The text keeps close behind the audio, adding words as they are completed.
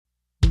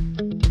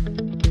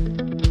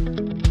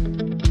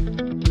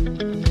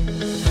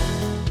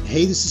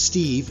Hey, this is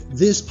Steve.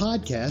 This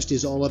podcast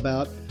is all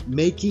about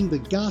making the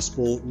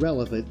gospel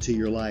relevant to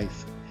your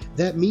life.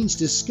 That means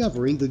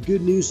discovering the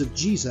good news of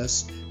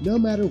Jesus no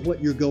matter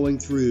what you're going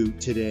through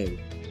today.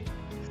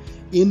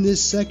 In this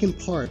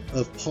second part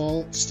of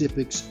Paul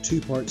Stippich's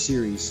two-part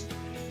series,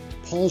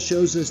 Paul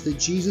shows us that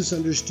Jesus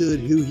understood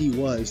who he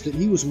was, that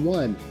he was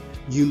one,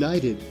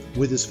 united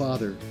with his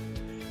Father.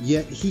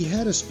 Yet he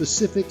had a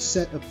specific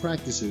set of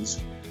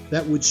practices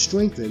that would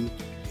strengthen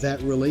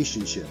that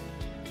relationship.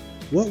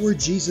 What were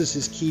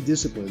Jesus' key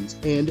disciplines?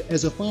 And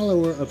as a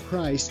follower of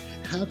Christ,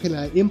 how can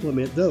I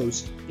implement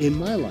those in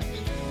my life?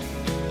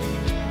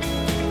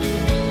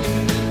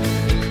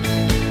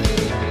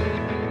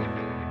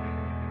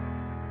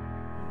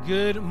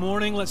 Good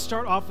morning. Let's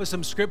start off with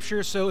some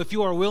scripture. So if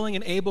you are willing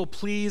and able,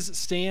 please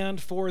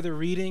stand for the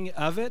reading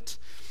of it.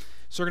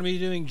 So we're going to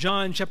be doing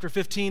John chapter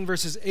 15,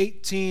 verses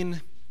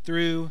 18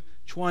 through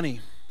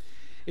 20.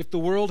 If the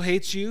world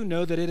hates you,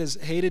 know that it has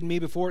hated me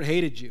before it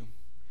hated you.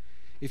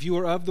 If you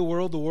are of the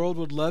world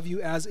would love you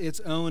as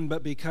its own,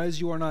 but because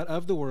you are not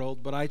of the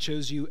world, but I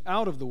chose you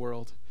out of the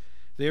world,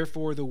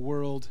 therefore the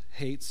world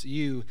hates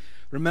you.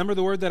 Remember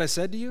the word that I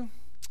said to you?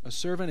 A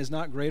servant is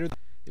not greater than...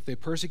 If they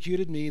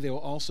persecuted me, they will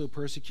also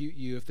persecute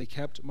you. If they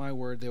kept my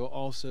word, they will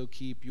also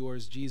keep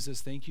yours. Jesus,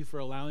 thank you for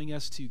allowing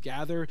us to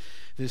gather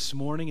this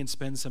morning and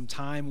spend some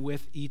time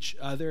with each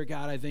other.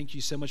 God, I thank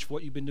you so much for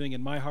what you've been doing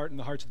in my heart and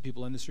the hearts of the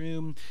people in this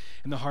room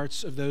and the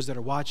hearts of those that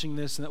are watching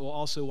this and that will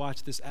also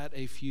watch this at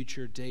a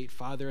future date.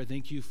 Father, I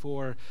thank you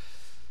for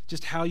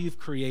just how you've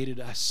created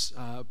us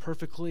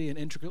perfectly and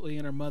intricately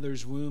in our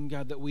mother's womb,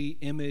 God, that we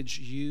image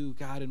you,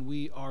 God, and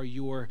we are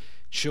your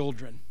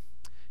children.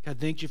 God,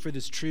 thank you for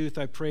this truth.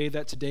 I pray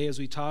that today as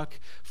we talk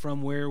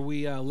from where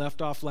we left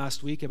off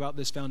last week about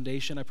this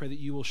foundation, I pray that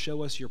you will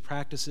show us your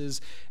practices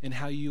and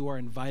how you are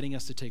inviting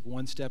us to take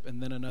one step and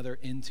then another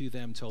into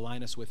them to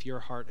align us with your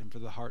heart and for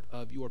the heart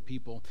of your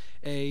people.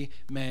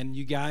 Amen.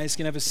 You guys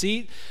can have a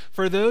seat.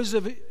 For those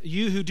of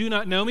you who do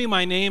not know me,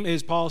 my name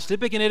is Paul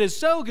Stippich, and it is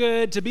so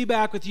good to be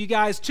back with you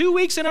guys 2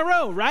 weeks in a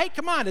row, right?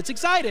 Come on, it's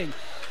exciting.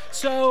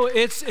 So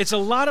it's a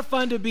lot of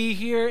fun to be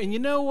here. And you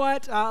know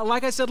what?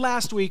 Like I said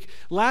last week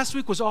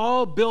was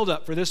all build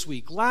up for this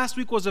week. Last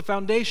week was a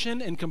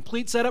foundation and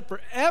complete setup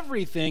for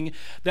everything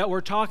that we're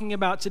talking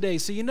about today.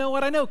 So you know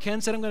what? I know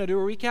Ken said I'm going to do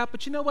a recap,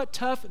 but you know what?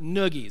 Tough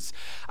noogies.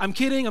 I'm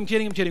kidding.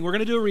 We're going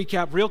to do a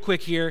recap real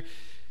quick here.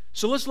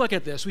 So let's look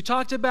at this. We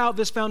talked about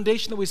this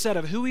foundation that we set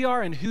of who we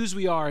are and whose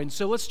we are. And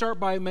so let's start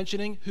by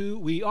mentioning who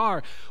we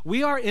are.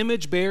 We are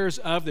image bearers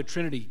of the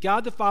Trinity,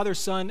 God the Father,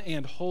 Son,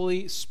 and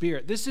Holy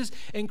Spirit. This is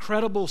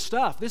incredible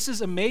stuff. This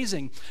is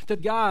amazing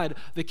that God,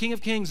 the King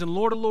of Kings and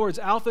Lord of Lords,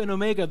 Alpha and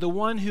Omega, the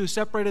one who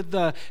separated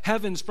the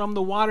heavens from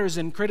the waters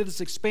and created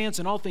this expanse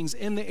and all things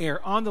in the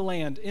air, on the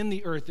land, in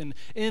the earth, and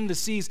in the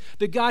seas,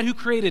 the God who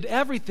created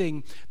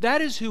everything,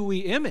 that is who we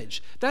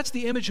image. That's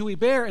the image who we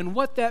bear. And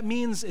what that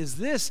means is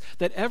this,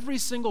 that every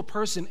single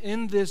person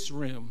in this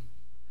room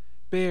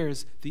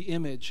bears the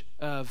image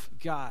of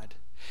God.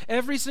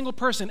 Every single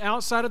person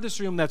outside of this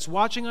room that's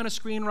watching on a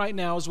screen right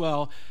now as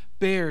well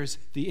bears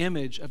the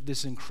image of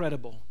this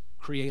incredible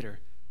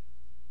Creator.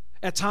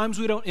 At times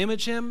we don't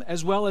image him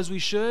as well as we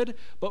should,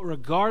 but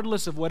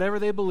regardless of whatever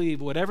they believe,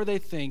 whatever they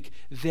think,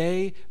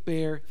 they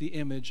bear the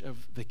image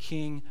of the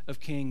King of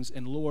Kings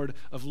and Lord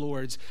of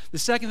Lords. The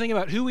second thing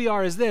about who we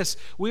are is this: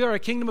 we are a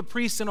kingdom of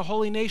priests and a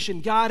holy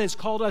nation. God has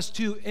called us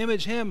to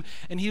image him,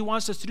 and he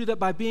wants us to do that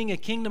by being a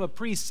kingdom of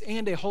priests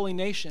and a holy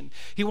nation.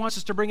 He wants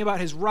us to bring about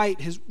his right,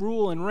 his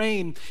rule and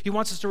reign. He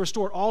wants us to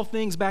restore all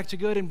things back to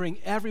good and bring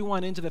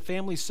everyone into the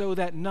family so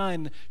that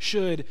none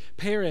should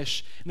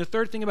perish. And the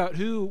third thing about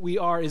who we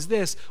are is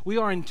this: we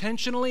are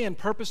intentionally and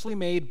purposely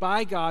made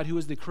by God, who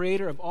is the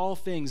creator of all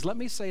things. Let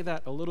me say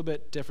that a little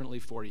bit differently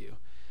for you.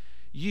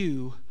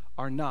 You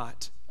are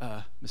not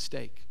a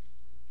mistake.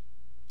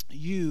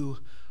 You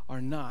are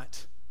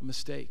not a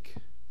mistake.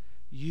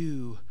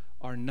 You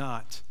are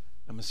not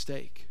a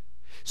mistake.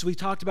 So we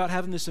talked about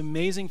having this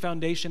amazing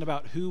foundation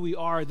about who we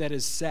are that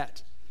is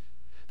set.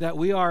 That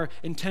we are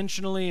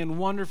intentionally and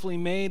wonderfully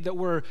made, that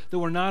we're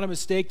not a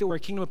mistake, that we're a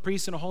kingdom of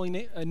priests and a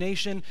holy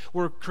nation.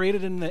 We're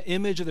created in the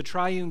image of the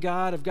triune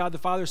God, of God the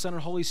Father, Son,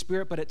 and Holy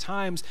Spirit, but at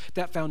times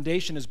that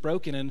foundation is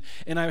broken.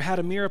 And I had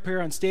a mirror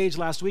pair on stage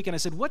last week, and I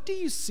said, what do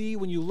you see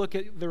when you look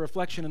at the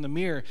reflection in the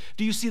mirror?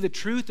 Do you see the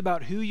truth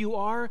about who you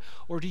are,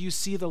 or do you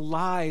see the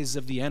lies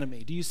of the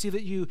enemy? Do you see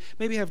that you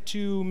maybe have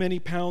too many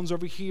pounds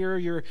over here,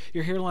 your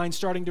hairline's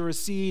starting to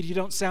recede, you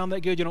don't sound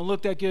that good, you don't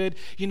look that good,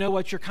 you know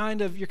what, you're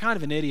kind of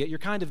an idiot, you're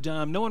kind of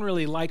dumb, no one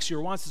really likes you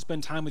or wants to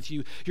spend time with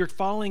you, you're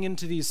falling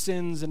into these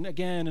sins and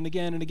again and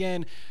again and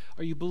again.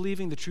 Are you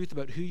believing the truth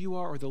about who you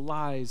are or the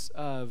lies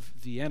of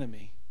the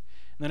enemy?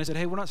 And then I said,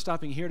 hey, we're not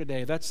stopping here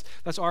today. That's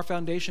our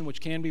foundation,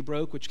 which can be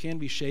broke, which can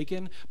be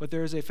shaken, but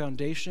there is a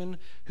foundation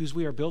whose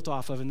we are built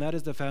off of, and that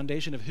is the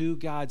foundation of who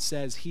God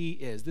says he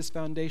is. This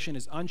foundation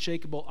is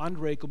unshakable,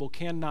 unbreakable,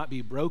 cannot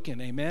be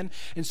broken, amen?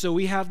 And so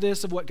we have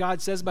this of what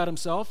God says about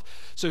himself.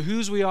 So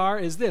whose we are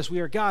is this. We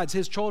are God's,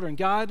 his children.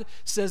 God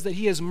says that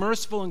he is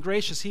merciful and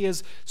gracious. He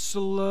is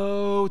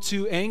slow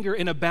to anger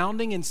and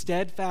abounding in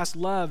steadfast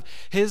love.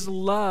 His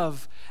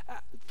love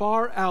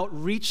far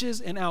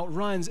outreaches and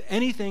outruns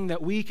anything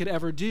that we could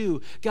ever do.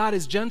 God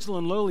is gentle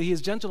and lowly. He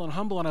is gentle and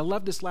humble. And I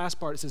love this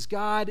last part. It says,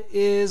 God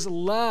is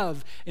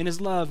love, and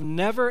his love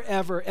never,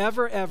 ever,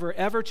 ever, ever,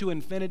 ever to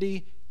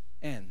infinity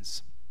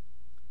ends.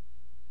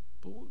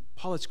 But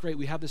Paul, it's great.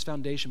 We have this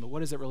foundation, but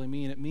what does that really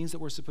mean? It means that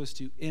we're supposed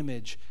to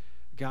image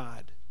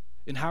God.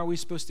 And how are we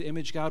supposed to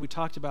image God? We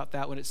talked about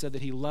that when it said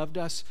that he loved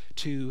us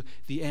to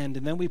the end.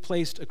 And then we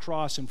placed a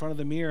cross in front of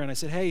the mirror, and I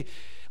said, hey,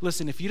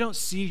 listen, if you don't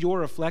see your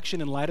reflection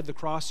in light of the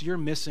cross, you're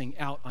missing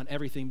out on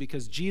everything,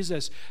 because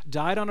Jesus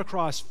died on a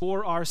cross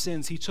for our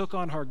sins. He took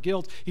on our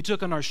guilt. He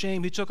took on our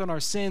shame. He took on our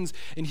sins,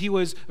 and he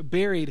was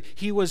buried.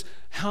 He was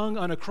hung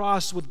on a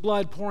cross with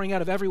blood pouring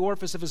out of every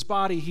orifice of his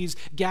body. He's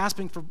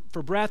gasping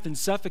for breath and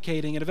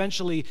suffocating, and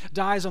eventually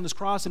dies on this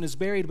cross and is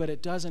buried, but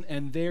it doesn't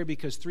end there,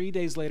 because 3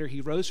 days later he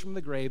rose from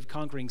the grave,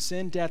 conquering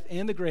sin, death,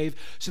 and the grave,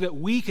 so that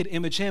we could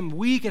image him.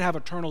 We could have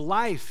eternal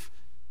life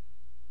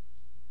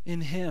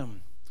in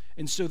him.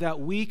 And so that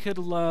we could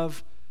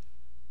love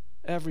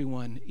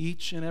everyone,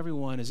 each and every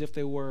one, as if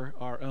they were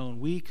our own.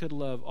 We could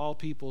love all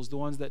peoples, the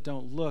ones that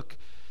don't look,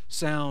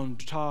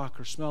 sound, talk,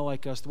 or smell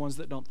like us, the ones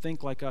that don't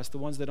think like us, the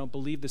ones that don't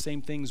believe the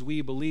same things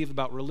we believe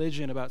about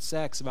religion, about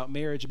sex, about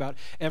marriage, about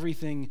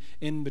everything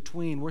in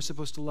between. We're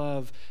supposed to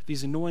love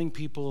these annoying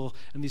people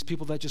and these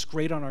people that just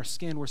grate on our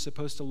skin. We're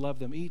supposed to love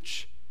them,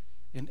 each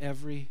and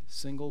every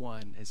single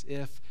one, as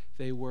if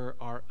they were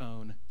our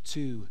own,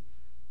 to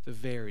the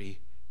very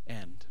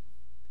end.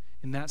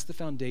 And that's the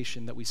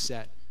foundation that we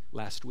set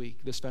last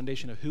week, this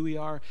foundation of who we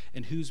are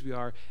and whose we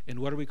are, and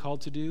what are we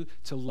called to do?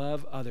 To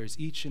love others,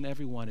 each and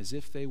every one, as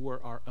if they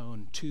were our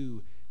own,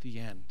 to the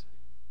end.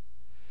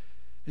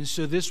 And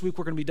so this week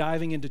we're going to be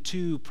diving into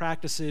two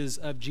practices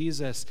of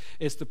Jesus.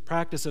 It's the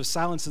practice of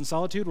silence and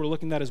solitude. We're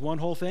looking at that as one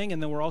whole thing,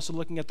 and then we're also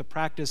looking at the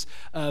practice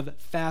of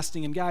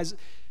fasting. And guys,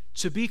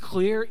 to be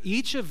clear,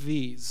 each of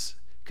these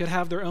could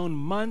have their own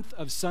month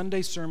of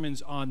Sunday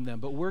sermons on them,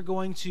 but we're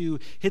going to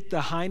hit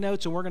the high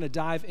notes, and we're going to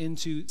dive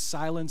into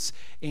silence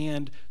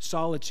and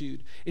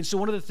solitude. And so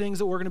one of the things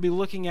that we're going to be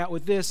looking at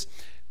with this,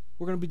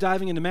 we're going to be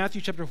diving into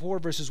Matthew chapter 4,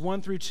 verses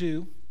 1 through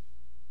 2,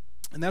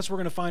 and that's where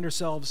we're going to find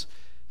ourselves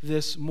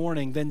this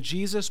morning. Then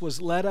Jesus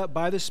was led up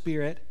by the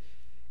Spirit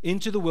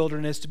into the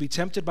wilderness to be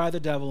tempted by the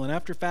devil, and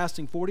after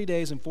fasting 40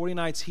 days and 40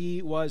 nights, he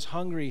was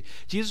hungry.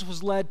 Jesus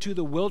was led to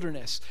the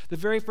wilderness. The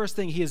very first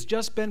thing, he has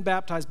just been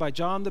baptized by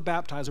John the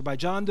Baptizer, by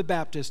John the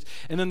Baptist,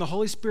 and then the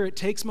Holy Spirit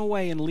takes him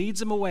away and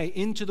leads him away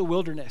into the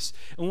wilderness.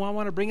 And I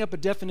want to bring up a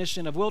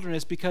definition of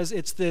wilderness, because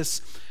it's this,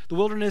 the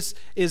wilderness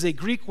is a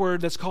Greek word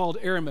that's called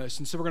eremos,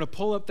 and so we're going to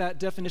pull up that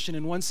definition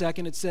in 1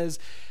 second. It says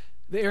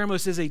the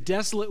eremos is a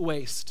desolate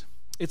waste.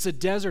 It's a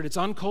desert. It's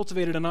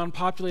uncultivated and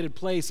unpopulated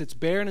place. It's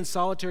barren and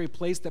solitary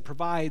place that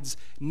provides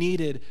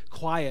needed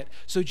quiet.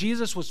 So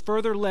Jesus was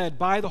further led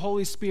by the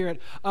Holy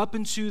Spirit up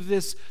into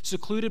this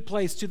secluded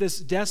place, to this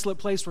desolate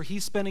place where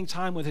he's spending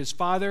time with his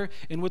Father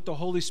and with the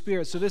Holy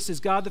Spirit. So this is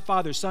God the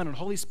Father, Son, and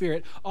Holy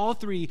Spirit, all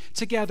three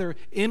together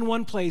in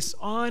one place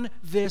on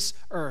this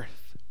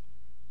earth.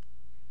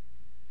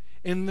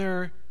 And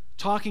they're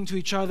talking to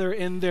each other,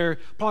 and they're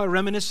probably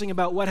reminiscing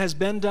about what has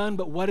been done,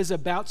 but what is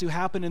about to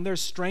happen, and they're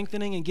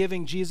strengthening and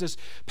giving Jesus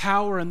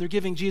power, and they're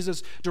giving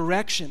Jesus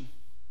direction.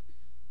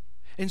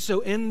 And so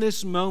in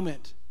this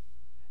moment,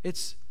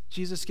 it's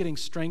Jesus getting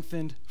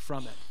strengthened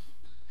from it.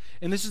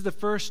 And this is the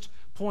first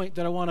point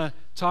that I want to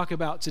talk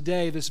about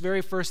today. This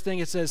very first thing,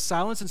 it says,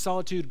 silence and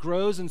solitude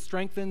grows and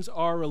strengthens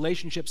our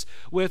relationships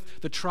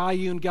with the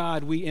triune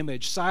God we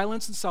image.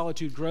 Silence and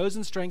solitude grows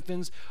and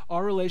strengthens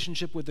our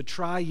relationship with the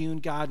triune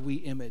God we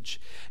image.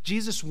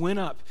 Jesus went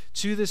up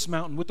to this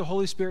mountain with the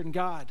Holy Spirit and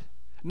God,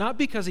 not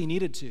because he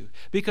needed to,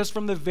 because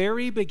from the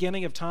very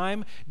beginning of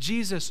time,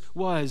 Jesus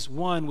was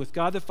one with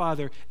God the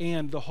Father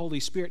and the Holy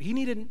Spirit. He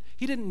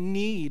didn't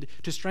need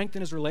to strengthen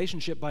his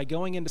relationship by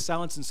going into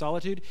silence and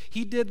solitude.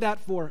 He did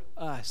that for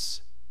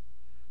us,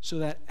 so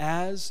that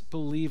as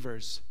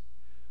believers,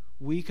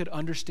 we could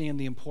understand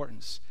the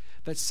importance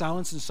that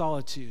silence and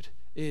solitude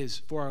is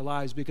for our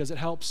lives, because it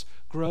helps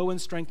grow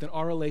and strengthen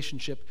our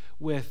relationship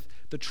with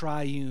the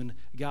triune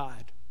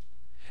God.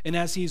 And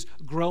as he's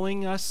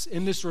growing us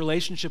in this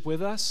relationship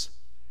with us,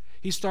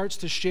 he starts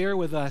to share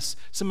with us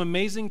some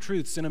amazing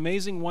truths and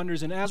amazing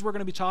wonders. And as we're going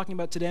to be talking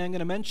about today, I'm going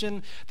to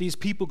mention these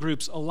people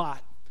groups a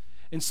lot.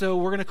 And so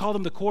we're going to call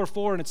them the core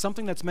four, and it's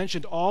something that's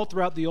mentioned all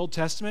throughout the Old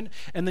Testament,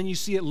 and then you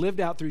see it lived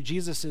out through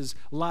Jesus'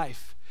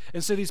 life.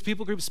 And so these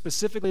people groups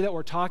specifically that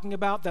we're talking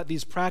about, that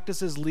these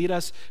practices lead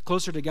us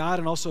closer to God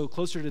and also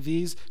closer to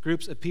these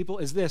groups of people,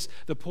 is this: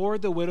 the poor,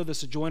 the widow, the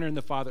sojourner, and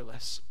the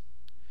fatherless.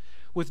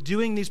 with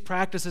doing these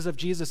practices of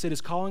Jesus, it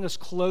is calling us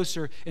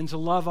closer and to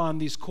love on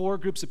these core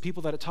groups of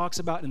people that it talks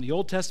about in the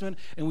Old Testament,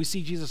 and we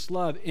see Jesus'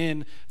 love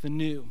in the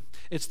New.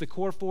 It's the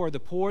core four: the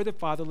poor, the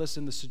fatherless,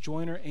 and the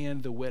sojourner,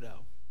 and the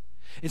widow.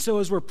 And so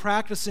as we're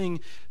practicing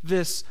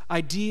this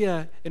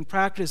idea and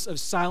practice of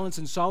silence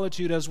and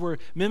solitude, as we're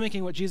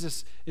mimicking what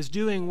Jesus is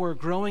doing, we're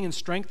growing and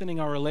strengthening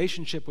our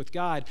relationship with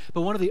God.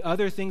 But one of the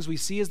other things we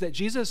see is that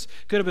Jesus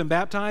could have been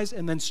baptized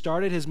and then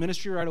started his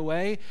ministry right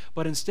away,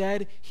 but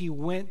instead he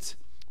went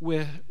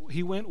where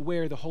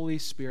the Holy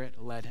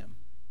Spirit led him.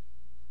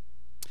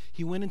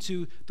 He went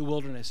into the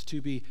wilderness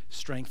to be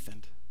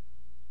strengthened.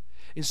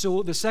 And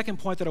so the second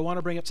point that I want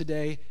to bring up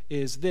today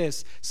is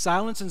this: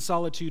 silence and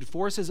solitude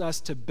forces us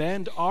to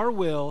bend our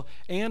will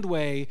and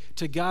way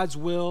to God's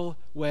will,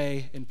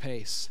 way, and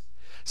pace.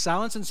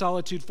 Silence and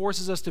solitude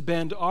forces us to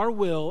bend our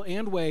will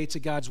and way to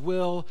God's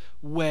will,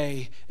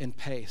 way, and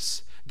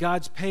pace.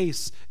 God's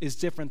pace is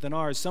different than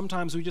ours.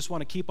 Sometimes we just want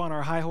to keep on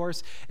our high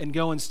horse and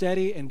go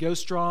steady and go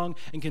strong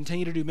and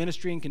continue to do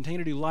ministry and continue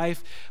to do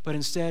life. But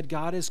instead,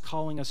 God is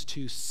calling us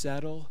to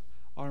settle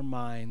our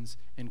minds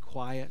and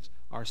quiet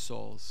our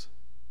souls.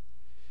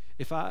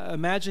 If I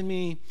imagine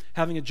me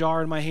having a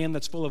jar in my hand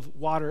that's full of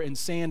water and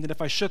sand, and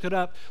if I shook it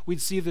up, we'd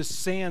see this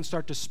sand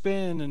start to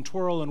spin and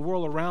twirl and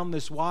whirl around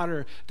this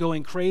water,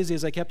 going crazy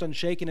as I kept on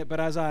shaking it. But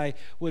as I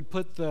would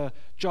put the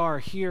jar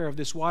here of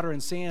this water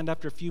and sand,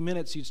 after a few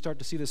minutes, you'd start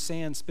to see the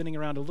sand spinning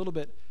around a little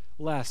bit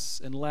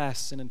less and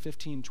less. And in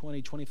 15,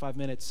 20, 25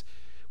 minutes,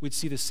 we'd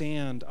see the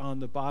sand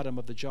on the bottom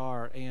of the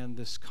jar and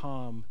this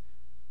calm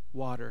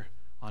water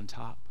on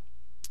top.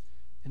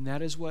 And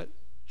that is what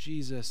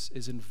Jesus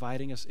is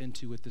inviting us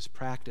into with this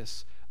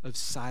practice of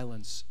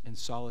silence and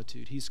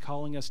solitude. He's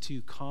calling us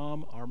to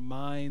calm our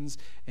minds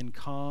and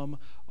calm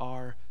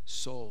our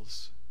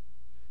souls,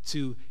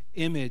 to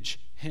image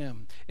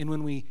him. And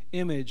when we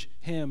image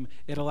him,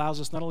 it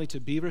allows us not only to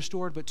be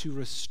restored, but to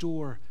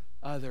restore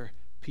other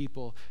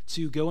people,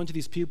 to go into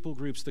these people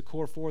groups, the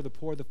core four, the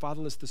poor, the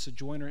fatherless, the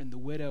sojourner, and the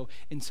widow,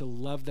 and to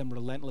love them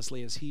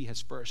relentlessly as he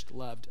has first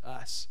loved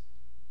us.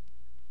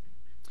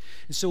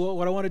 And so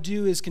what I want to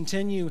do is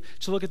continue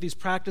to look at these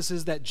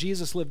practices that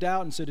Jesus lived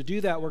out. And so to do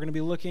that, we're going to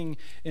be looking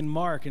in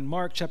Mark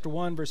chapter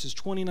 1, verses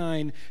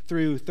 29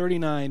 through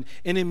 39.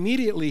 And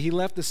immediately he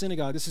left the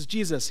synagogue. This is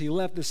Jesus. He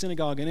left the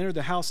synagogue and entered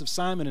the house of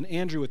Simon and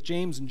Andrew with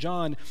James and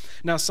John.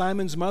 Now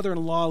Simon's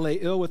mother-in-law lay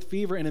ill with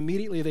fever, and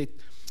immediately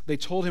they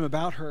told him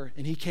about her.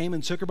 And he came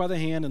and took her by the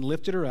hand and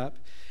lifted her up,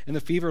 and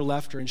the fever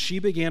left her, and she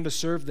began to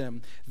serve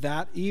them.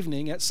 That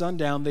evening at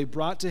sundown they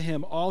brought to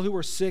him all who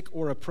were sick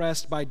or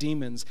oppressed by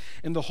demons,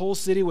 and the whole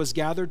city was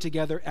gathered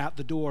together at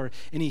the door.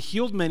 And he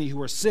healed many who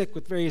were sick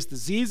with various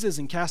diseases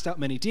and cast out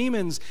many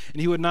demons,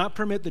 and he would not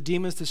permit the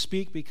demons to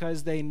speak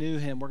because they knew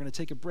him. We're going to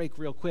take a break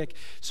real quick.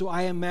 So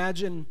I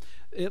imagine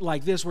it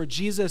like this, where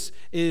Jesus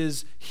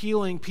is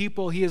healing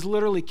people. He is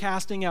literally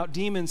casting out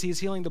demons. He is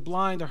healing the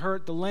blind, the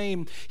hurt, the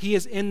lame. He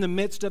is in the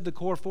midst of the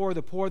core four,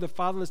 the poor, the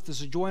fatherless, the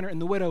sojourner,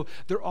 and the widow.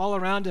 They're all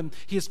around him.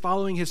 He is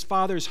following his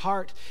Father's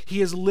heart.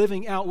 He is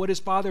living out what his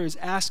Father is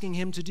asking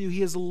him to do.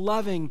 He is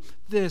loving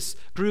this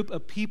group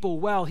of people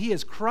well. He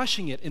is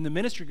crushing it in the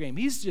ministry game.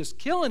 He's just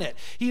killing it.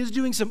 He is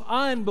doing some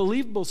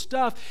unbelievable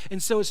stuff.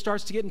 And so it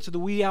starts to get into the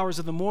wee hours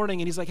of the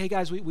morning, and he's like, hey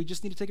guys, we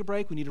just need to take a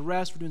break. We need to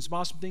rest. We're doing some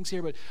awesome things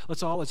here, but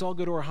let's all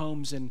go to our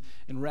homes and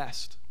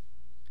rest.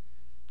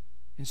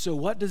 And so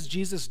what does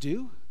Jesus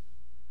do?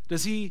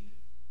 Does he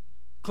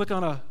click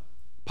on a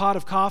pot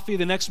of coffee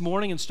the next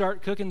morning and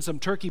start cooking some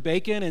turkey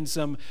bacon and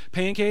some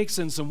pancakes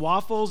and some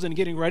waffles and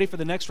getting ready for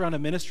the next round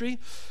of ministry?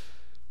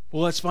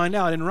 Well, let's find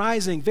out. And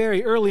rising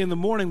very early in the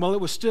morning while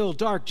it was still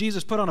dark,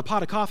 Jesus put on a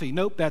pot of coffee.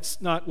 Nope,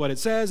 that's not what it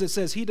says. It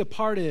says he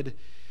departed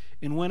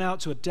and went out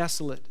to a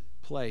desolate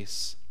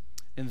place,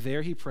 and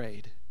there he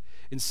prayed.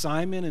 And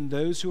Simon and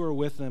those who were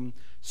with him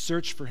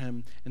searched for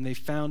him, and they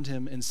found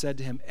him and said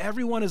to him,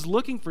 everyone is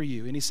looking for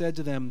you. And he said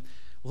to them,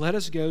 let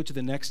us go to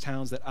the next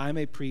towns that I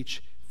may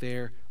preach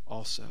there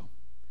also.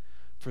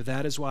 For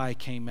that is why I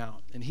came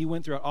out. And he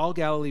went throughout all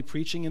Galilee,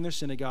 preaching in their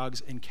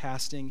synagogues and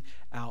casting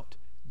out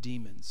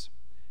demons.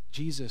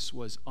 Jesus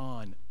was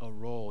on a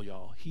roll,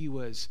 y'all. He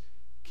was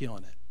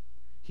killing it.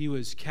 He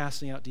was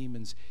casting out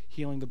demons,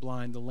 healing the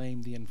blind, the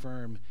lame, the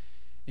infirm.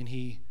 And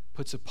he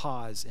puts a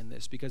pause in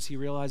this because he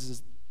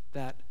realizes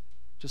that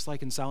just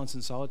like in silence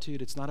and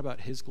solitude, it's not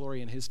about his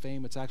glory and his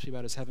fame. It's actually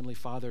about his heavenly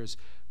Father's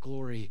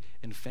glory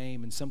and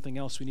fame. And something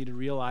else we need to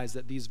realize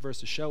that these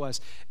verses show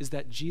us is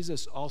that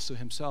Jesus also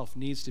himself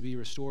needs to be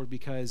restored,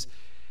 because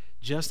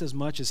just as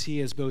much as he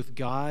is both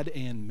God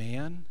and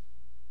man,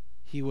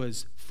 he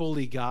was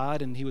fully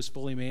God and he was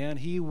fully man.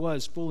 He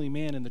was fully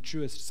man in the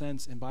truest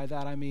sense. And by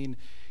that I mean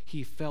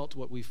he felt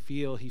what we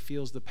feel. He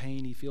feels the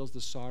pain. He feels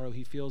the sorrow.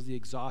 He feels the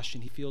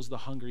exhaustion. He feels the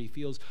hunger. He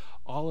feels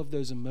all of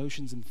those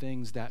emotions and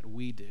things that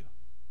we do.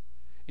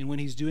 And when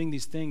he's doing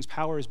these things,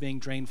 power is being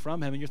drained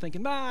from him. And you're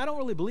thinking, I don't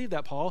really believe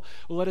that, Paul.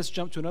 Well, let us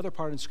jump to another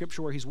part in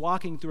Scripture where he's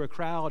walking through a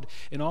crowd,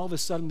 and all of a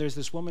sudden there's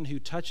this woman who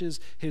touches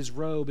his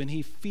robe, and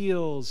he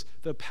feels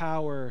the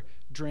power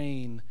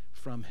drain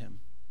from him.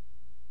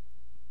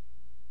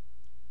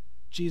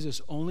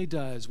 Jesus only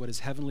does what his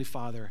heavenly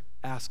Father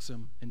asks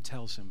him and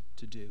tells him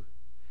to do.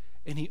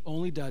 And he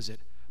only does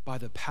it by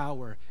the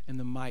power and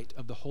the might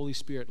of the Holy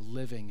Spirit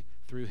living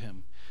through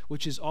him,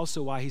 which is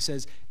also why he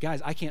says,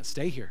 guys, I can't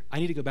stay here. I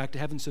need to go back to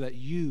heaven so that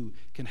you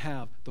can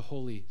have the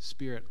Holy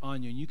Spirit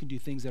on you, and you can do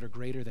things that are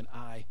greater than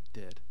I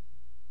did.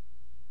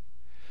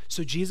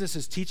 So Jesus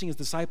is teaching his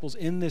disciples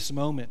in this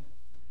moment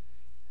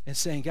and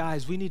saying,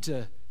 guys, we need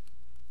to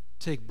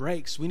take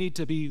breaks. We need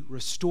to be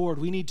restored.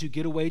 We need to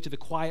get away to the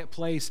quiet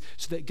place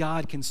so that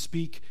God can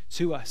speak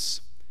to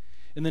us.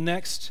 In the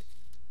next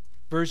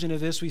version of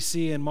this, we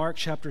see in Mark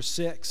chapter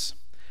 6,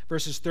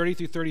 verses 30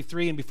 through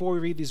 33. And before we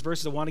read these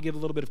verses, I want to give a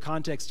little bit of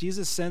context.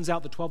 Jesus sends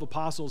out the 12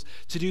 apostles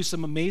to do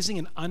some amazing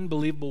and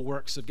unbelievable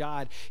works of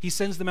God. He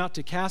sends them out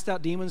to cast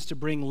out demons, to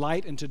bring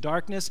light into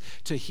darkness,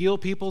 to heal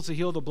people, to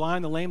heal the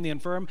blind, the lame, the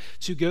infirm,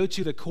 to go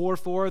to the core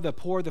for the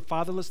poor, the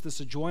fatherless, the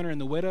sojourner, and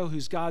the widow,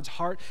 whose God's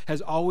heart has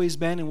always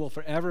been and will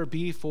forever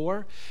be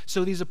for.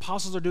 So these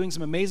apostles are doing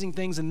some amazing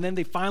things, and then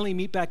they finally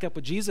meet back up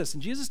with Jesus.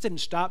 And Jesus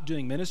didn't stop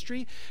doing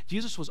ministry.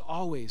 Jesus was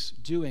always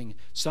doing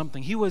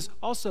something. He was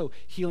also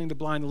healing the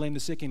blind, the lame, the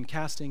sick, and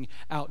casting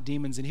out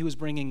demons, and he was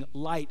bringing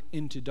light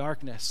into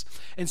darkness.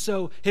 And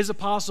so his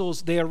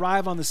apostles, they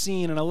arrive on the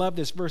scene, and I love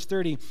this, verse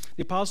 30.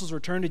 The apostles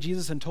returned to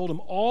Jesus and told him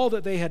all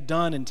that they had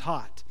done and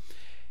taught.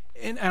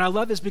 And I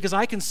love this because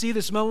I can see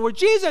this moment where,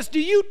 Jesus, do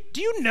you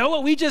know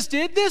what we just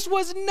did? This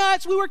was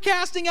nuts. We were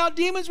casting out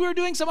demons. We were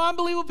doing some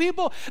unbelievable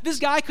people. This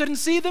guy couldn't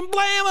see them.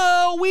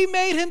 Blammo! We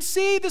made him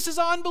see. This is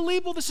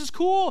unbelievable. This is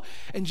cool.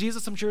 And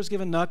Jesus, I'm sure, is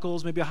giving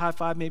knuckles, maybe a high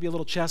five, maybe a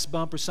little chest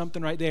bump or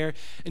something right there.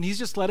 And he's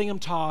just letting them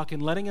talk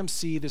and letting them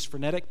see this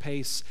frenetic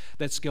pace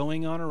that's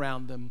going on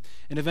around them.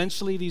 And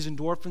eventually these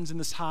endorphins and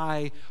this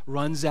high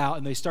runs out,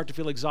 and they start to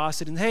feel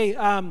exhausted. And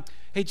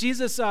hey,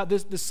 Jesus,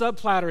 the sub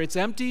platter, it's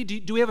empty.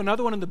 Do we have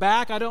another one in the back?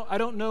 I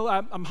don't know.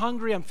 I'm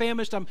hungry. I'm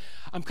famished. I'm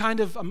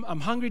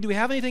hungry. Do we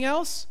have anything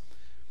else?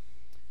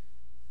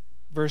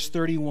 Verse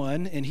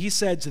 31, and he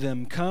said to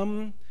them,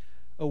 come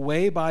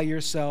away by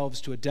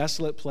yourselves to a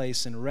desolate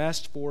place and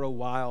rest for a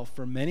while,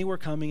 for many were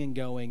coming and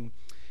going,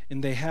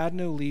 and they had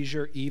no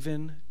leisure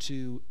even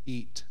to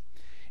eat.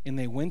 And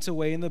they went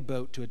away in the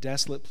boat to a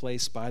desolate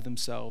place by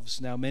themselves.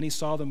 Now many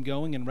saw them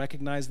going and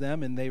recognized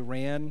them, and they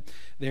ran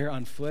there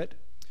on foot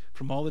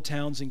from all the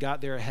towns and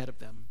got there ahead of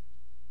them.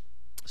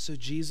 So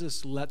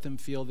Jesus let them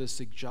feel this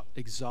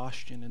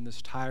exhaustion and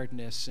this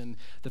tiredness and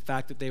the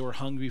fact that they were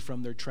hungry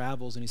from their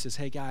travels. And he says,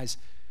 hey guys,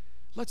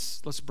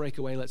 let's break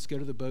away. Let's go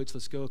to the boats.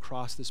 Let's go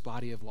across this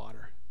body of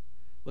water.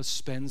 Let's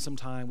spend some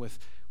time with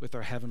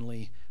our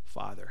heavenly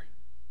Father.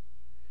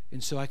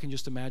 And so I can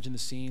just imagine the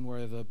scene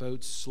where the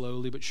boat's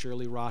slowly but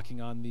surely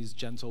rocking on these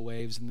gentle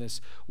waves, and this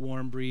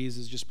warm breeze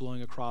is just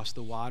blowing across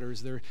the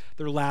waters. They're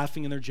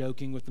laughing and they're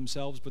joking with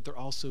themselves, but they're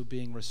also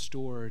being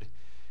restored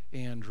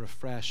and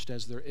refreshed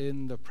as they're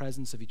in the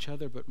presence of each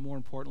other, but more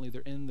importantly,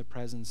 they're in the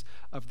presence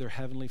of their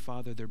heavenly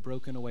Father. They're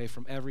broken away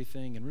from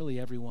everything and really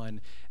everyone,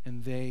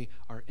 and they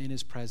are in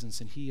his presence,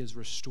 and he is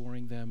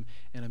restoring them,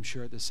 and I'm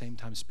sure at the same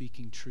time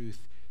speaking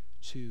truth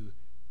to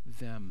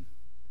them.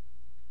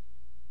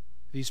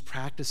 These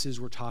practices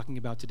we're talking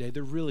about today,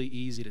 they're really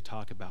easy to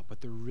talk about,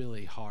 but they're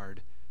really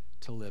hard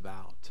to live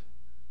out.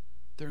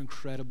 They're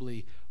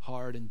incredibly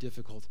hard and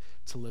difficult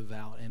to live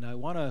out. And I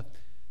want to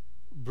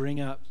bring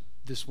up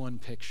this one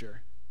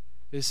picture.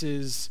 This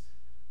is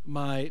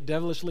my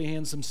devilishly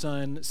handsome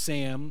son,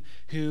 Sam,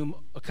 whom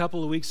a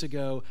couple of weeks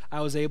ago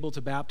I was able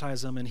to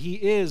baptize him, and he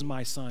is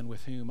my son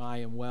with whom I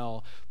am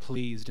well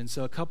pleased. And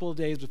so a couple of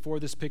days before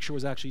this picture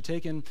was actually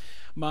taken,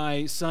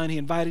 my son, he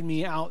invited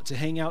me out to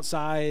hang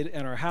outside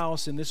at our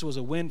house, and this was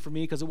a win for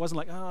me because it wasn't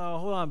like, oh,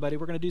 hold on, buddy,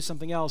 we're going to do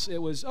something else. It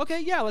was, okay,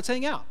 yeah, let's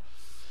hang out.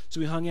 So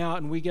we hung out,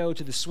 and we go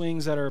to the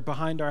swings that are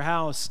behind our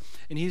house,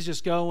 and he's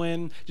just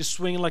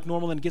swinging like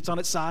normal, and gets on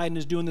its side and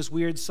is doing this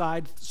weird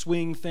side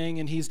swing thing,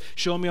 and he's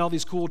showing me all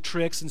these cool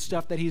tricks and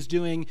stuff that he's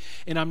doing,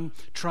 and I'm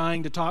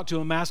trying to talk to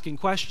him, asking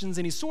questions,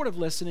 and he's sort of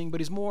listening, but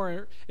he's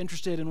more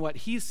interested in what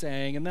he's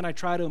saying, and then I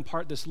try to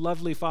impart this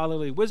lovely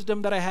fatherly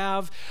wisdom that I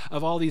have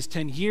of all these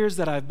 10 years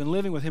that I've been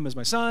living with him as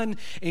my son,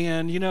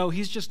 and,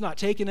 he's just not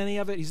taking any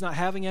of it, he's not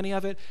having any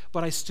of it,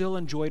 but I still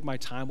enjoyed my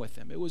time with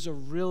him. It was a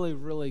really,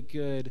 really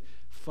good,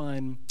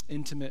 fun,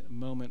 intimate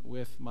moment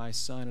with my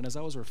son. And as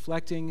I was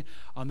reflecting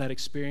on that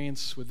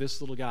experience with this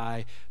little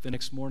guy, the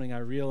next morning I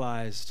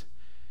realized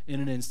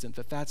in an instant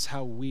that that's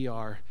how we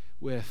are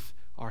with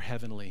our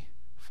Heavenly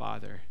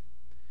Father,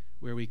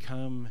 where we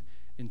come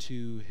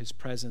into his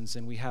presence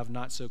and we have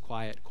not so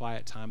quiet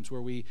times where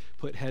we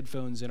put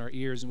headphones in our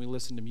ears and we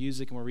listen to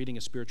music and we're reading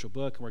a spiritual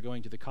book and we're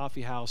going to the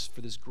coffee house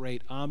for this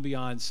great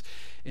ambiance,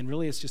 and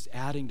really it's just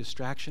adding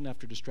distraction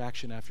after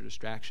distraction after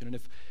distraction. And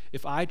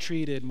if I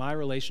treated my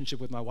relationship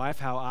with my wife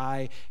how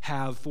I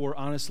have for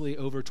honestly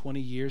over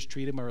 20 years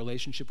treated my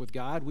relationship with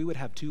God, we would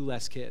have 2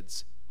 less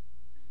kids.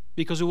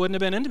 Because we wouldn't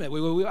have been intimate.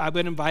 I've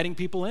been inviting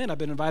people in. I've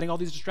been inviting all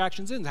these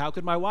distractions in. How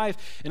could my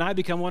wife and I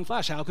become one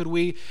flesh? How could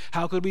we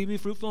be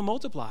fruitful and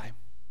multiply?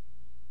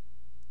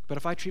 But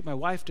if I treat my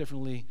wife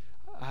differently,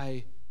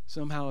 I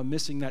somehow am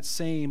missing that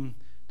same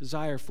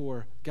desire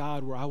for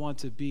God where I want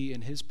to be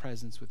in his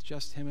presence with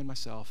just him and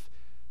myself,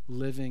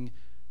 living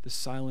the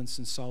silence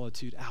and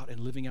solitude out and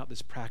living out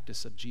this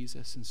practice of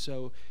Jesus. And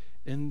so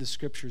in the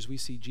scriptures, we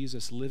see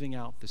Jesus living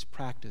out this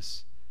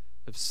practice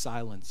of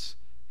silence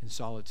and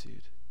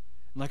solitude.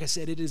 And like I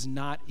said, it is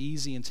not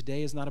easy, and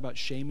today is not about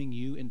shaming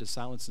you into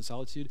silence and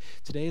solitude.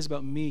 Today is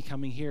about me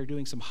coming here,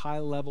 doing some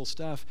high-level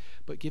stuff,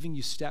 but giving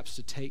you steps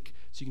to take,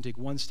 so you can take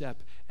one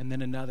step and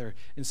then another.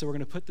 And so we're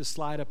going to put this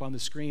slide up on the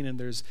screen, and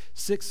there's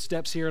 6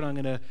 steps here, and I'm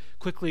going to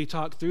quickly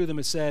talk through them.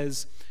 It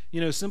says,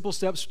 simple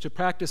steps to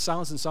practice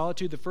silence and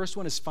solitude. The first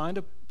one is find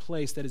a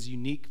place that is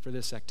unique for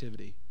this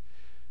activity.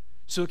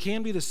 So it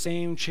can be the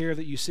same chair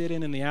that you sit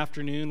in the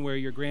afternoon where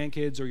your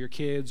grandkids or your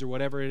kids or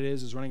whatever it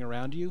is running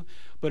around you,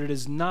 but it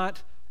is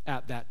not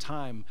at that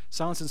time.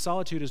 Silence and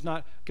solitude is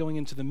not going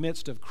into the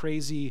midst of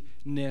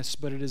craziness,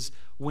 but it is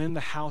when the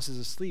house is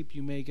asleep,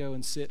 you may go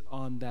and sit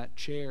on that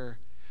chair.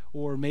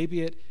 Or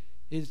maybe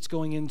it's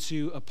going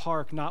into a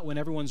park, not when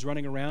everyone's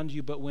running around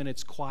you, but when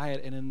it's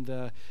quiet and in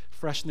the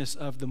freshness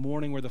of the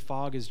morning where the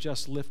fog is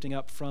just lifting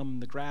up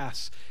from the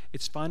grass.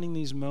 It's finding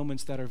these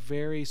moments that are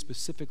very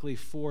specifically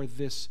for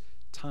this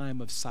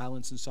time of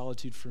silence and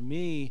solitude. For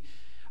me,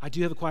 I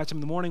do have a quiet time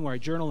in the morning where I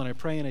journal and I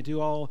pray and I do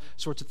all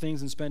sorts of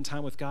things and spend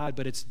time with God,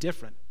 but it's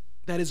different.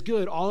 That is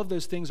good. All of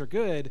those things are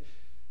good,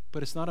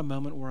 but it's not a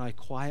moment where I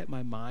quiet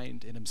my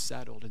mind and am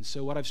settled. And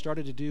so what I've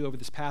started to do over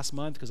this past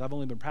month, because I've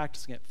only been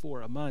practicing it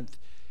for a month,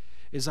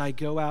 is I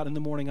go out in the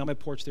morning on my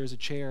porch, there's a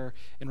chair,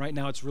 and right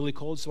now it's really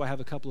cold, so I have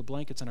a couple of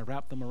blankets and I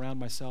wrap them around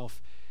myself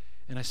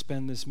and I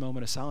spend this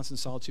moment of silence and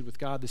solitude with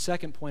God. The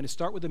second point is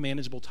start with a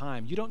manageable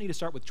time. You don't need to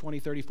start with 20,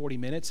 30, 40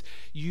 minutes.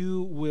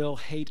 You will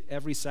hate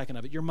every second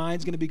of it. Your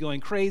mind's going to be going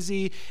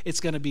crazy.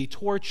 It's going to be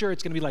torture.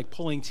 It's going to be like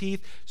pulling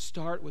teeth.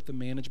 Start with a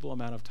manageable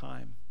amount of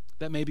time.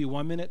 That may be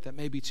 1 minute, that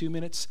may be 2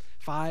 minutes,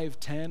 5,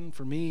 10.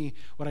 For me,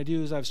 what I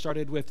do is I've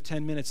started with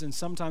 10 minutes, and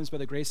sometimes by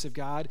the grace of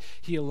God,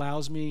 he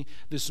allows me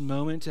this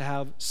moment to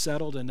have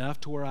settled enough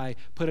to where I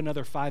put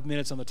another 5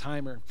 minutes on the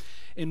timer.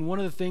 And one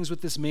of the things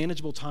with this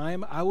manageable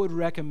time, I would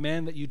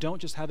recommend that you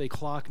don't just have a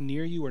clock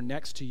near you or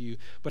next to you,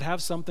 but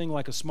have something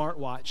like a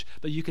smartwatch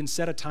that you can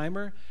set a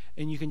timer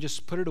and you can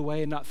just put it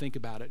away and not think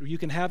about it. Or you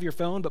can have your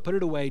phone, but put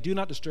it away, do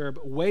not disturb,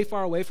 way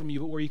far away from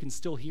you, but where you can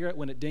still hear it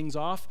when it dings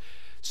off,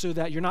 so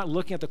that you're not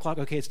looking at the clock,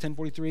 okay, it's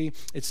 10:43,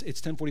 it's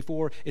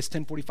 10:44, it's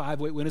 10:45,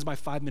 wait, when is my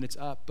 5 minutes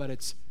up?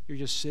 But you're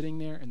just sitting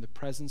there in the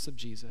presence of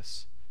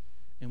Jesus.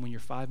 And when your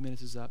 5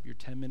 minutes is up, your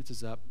 10 minutes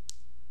is up,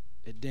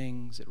 it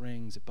dings, it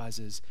rings, it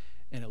buzzes,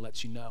 and it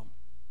lets you know.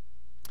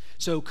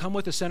 So come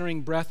with a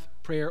centering breath,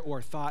 prayer,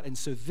 or thought. And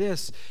so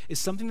this is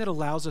something that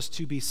allows us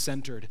to be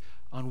centered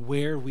on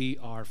where we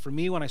are. For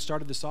me, when I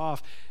started this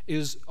off, it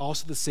was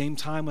also the same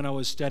time when I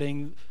was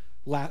studying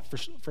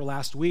for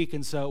last week.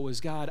 And so it was,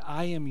 God,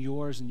 I am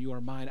yours and you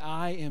are mine.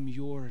 I am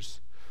yours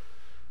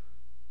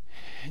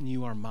and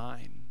you are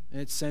mine.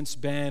 And it's since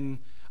been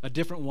a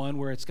different one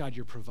where it's, God,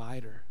 your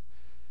provider.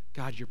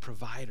 God, your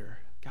provider.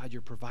 God,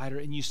 your provider.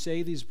 And you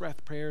say these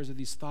breath prayers or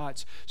these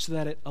thoughts so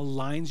that it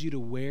aligns you to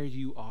where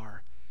you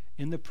are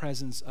in the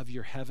presence of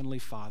your heavenly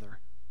Father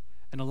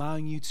and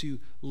allowing you to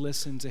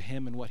listen to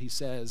him and what he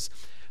says.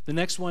 The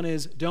next one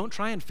is don't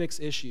try and fix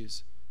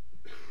issues.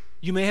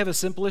 You may have a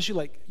simple issue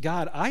like,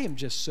 God, I am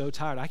just so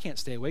tired. I can't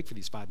stay awake for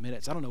these 5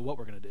 minutes. I don't know what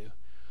we're going to do.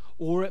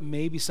 Or it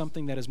may be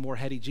something that is more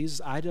heady.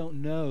 Jesus, I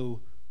don't know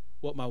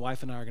what my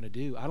wife and I are going to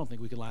do. I don't think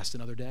we can last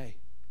another day.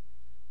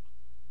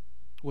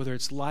 Whether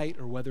it's light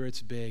or whether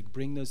it's big,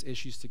 bring those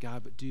issues to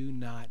God, but do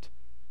not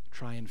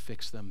try and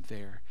fix them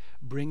there.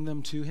 Bring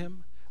them to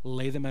him,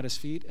 lay them at his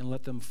feet, and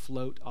let them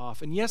float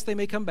off. And yes, they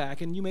may come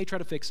back, and you may try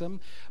to fix them,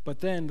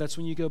 but then that's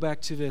when you go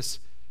back to this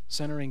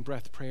centering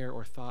breath, prayer,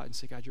 or thought and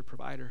say, God, your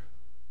provider,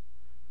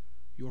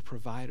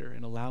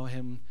 and allow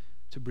him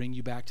to bring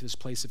you back to this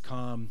place of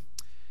calm.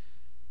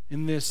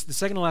 And the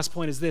second and last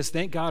point is this: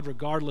 thank God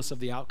regardless of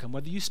the outcome.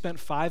 Whether you spent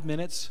 5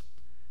 minutes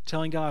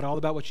telling God all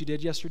about what you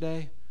did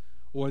yesterday,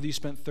 or whether you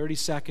spent 30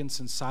 seconds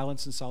in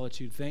silence and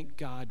solitude, thank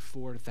God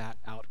for that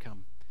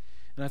outcome.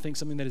 And I think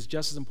something that is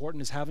just as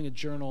important is having a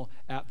journal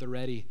at the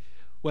ready.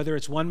 Whether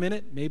it's 1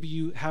 minute, maybe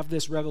you have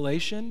this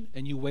revelation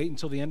and you wait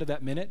until the end of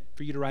that minute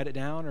for you to write it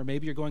down, or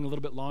maybe you're going a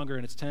little bit longer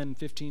and it's 10,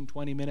 15,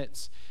 20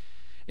 minutes.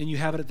 And you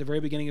have it at the very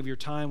beginning of your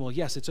time. Well,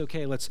 yes, it's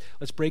okay. Let's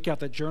break out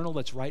that journal.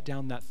 Let's write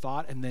down that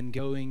thought, and then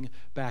going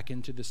back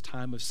into this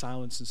time of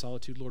silence and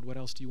solitude. Lord, what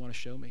else do you want to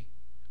show me?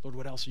 Lord,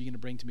 what else are you going to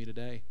bring to me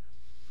today?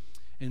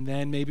 And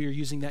then maybe you're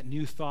using that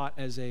new thought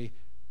as a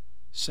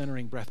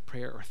centering breath,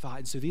 prayer, or thought.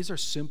 And so these are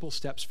simple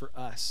steps for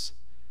us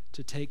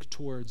to take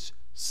towards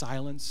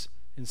silence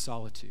and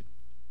solitude.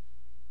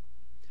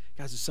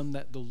 Guys, it's something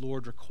that the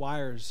Lord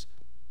requires.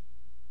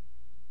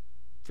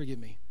 Forgive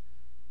me.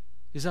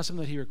 It's not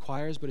something that he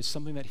requires, but it's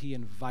something that he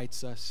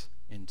invites us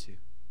into.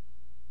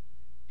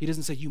 He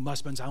doesn't say, you must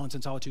spend silence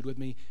and solitude with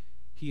me.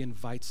 He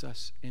invites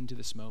us into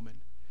this moment.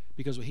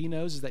 Because what he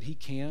knows is that he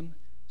can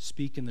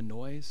speak in the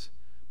noise,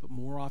 but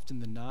more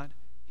often than not,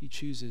 he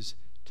chooses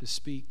to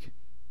speak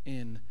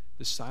in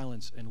the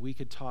silence. And we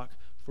could talk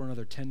for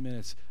another 10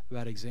 minutes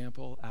about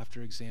example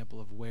after example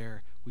of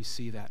where we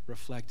see that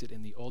reflected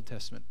in the Old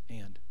Testament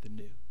and the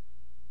New.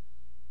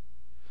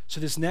 So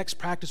this next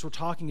practice we're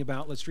talking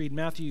about, let's read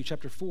Matthew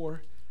chapter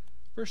 4,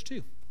 verse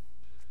 2.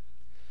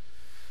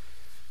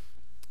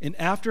 And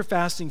after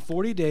fasting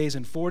 40 days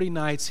and 40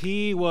 nights,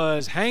 he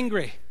was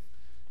hangry.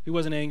 He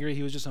wasn't angry,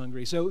 he was just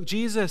hungry. So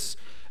Jesus,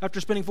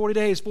 after spending 40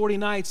 days, 40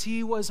 nights,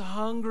 he was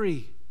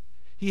hungry.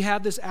 He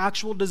had this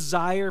actual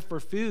desire for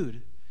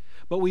food.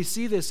 But we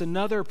see this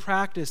another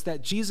practice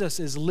that Jesus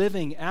is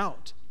living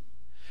out.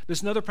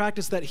 There's another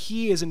practice that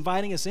he is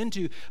inviting us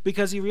into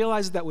because he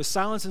realizes that with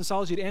silence and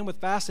solitude and with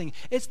fasting,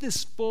 it's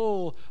this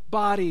full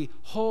body,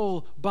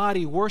 whole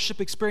body worship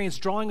experience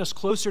drawing us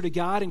closer to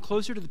God and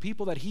closer to the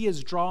people that he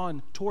has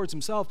drawn towards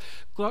himself,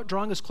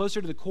 drawing us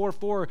closer to the core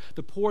four,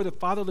 the poor, the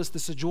fatherless, the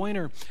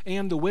sojourner,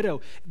 and the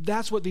widow.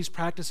 That's what these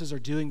practices are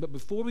doing. But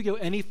before we go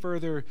any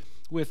further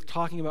with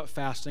talking about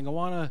fasting, I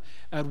want to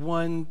add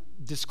one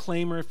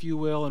disclaimer, if you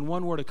will, and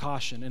one word of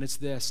caution, and it's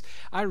this.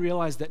 I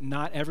realize that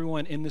not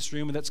everyone in this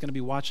room that's going to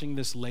be watching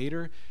this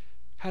later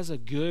has a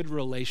good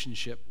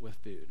relationship with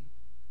food.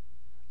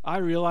 I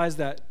realize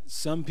that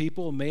some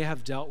people may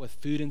have dealt with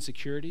food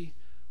insecurity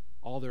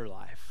all their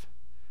life.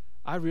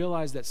 I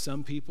realize that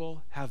some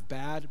people have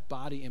bad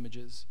body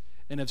images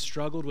and have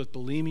struggled with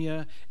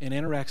bulimia and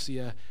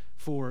anorexia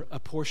for a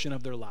portion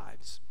of their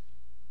lives.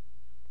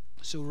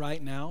 So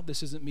right now,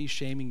 this isn't me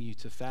shaming you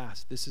to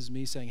fast. This is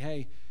me saying,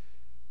 hey,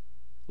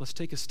 let's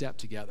take a step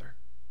together.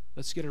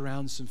 Let's get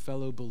around some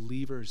fellow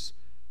believers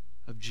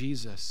of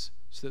Jesus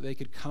so that they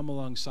could come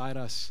alongside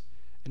us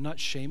and not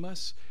shame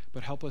us,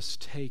 but help us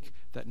take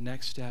that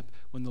next step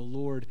when the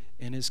Lord,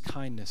 in his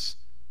kindness,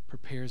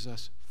 prepares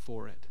us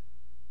for it.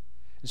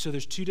 And so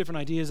there's two different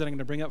ideas that I'm going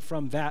to bring up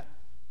from that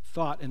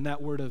thought and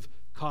that word of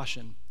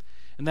caution.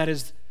 And that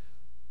is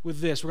with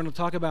this. We're going to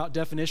talk about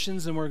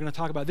definitions, and we're going to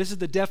talk about, this is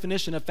the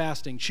definition of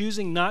fasting: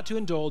 choosing not to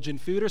indulge in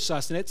food or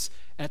sustenance,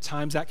 at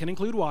times that can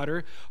include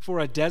water, for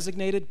a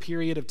designated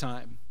period of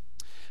time.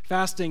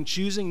 Fasting,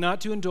 choosing not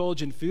to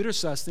indulge in food or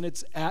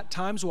sustenance, at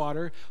times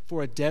water,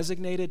 for a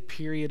designated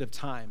period of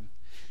time.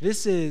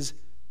 This is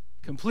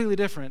completely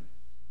different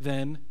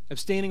than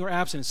abstaining or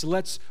abstinence. So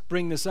let's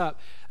bring this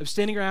up.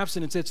 Abstaining or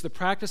abstinence, it's the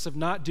practice of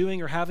not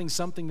doing or having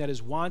something that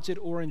is wanted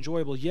or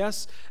enjoyable.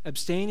 Yes,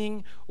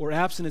 abstaining or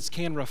abstinence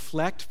can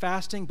reflect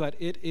fasting, but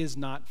it is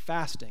not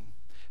fasting.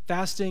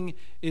 Fasting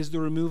is the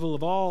removal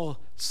of all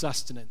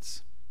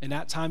sustenance. And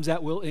at times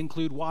that will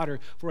include water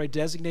for a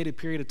designated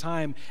period of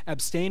time.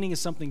 Abstaining is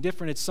something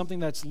different. It's something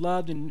that's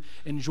loved and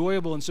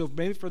enjoyable. And so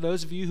maybe for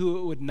those of you who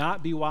it would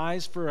not be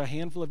wise for a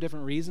handful of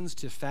different reasons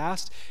to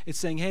fast, it's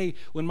saying, hey,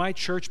 when my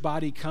church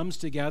body comes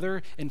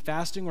together in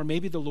fasting, or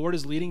maybe the Lord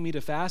is leading me to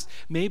fast,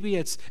 maybe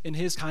it's in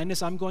his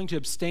kindness, I'm going to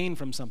abstain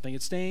from something.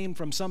 Abstain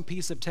from some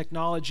piece of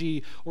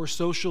technology or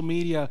social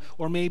media,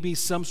 or maybe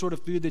some sort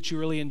of food that you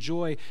really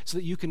enjoy, so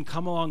that you can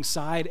come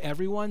alongside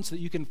everyone, so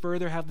that you can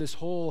further have this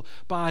whole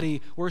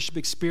body worship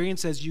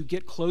experience as you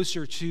get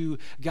closer to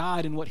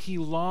God and what he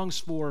longs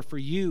for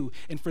you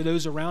and for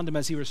those around him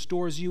as he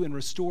restores you and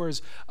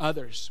restores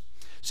others.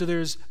 So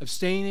there's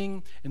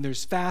abstaining and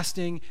there's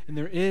fasting, and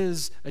there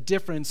is a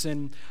difference.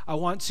 And I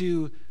want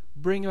to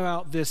bring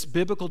out this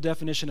biblical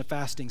definition of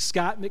fasting.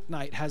 Scott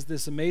McKnight has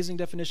this amazing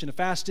definition of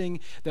fasting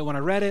that when I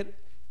read it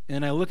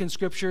and I look in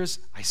scriptures,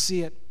 I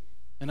see it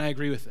and I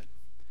agree with it.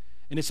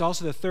 And it's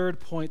also the third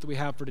point that we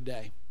have for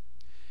today.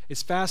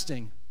 It's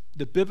fasting.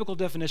 The biblical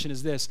definition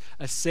is this: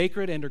 a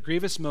sacred and or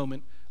grievous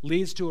moment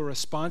leads to a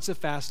responsive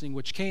fasting,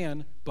 which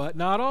can, but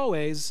not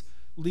always,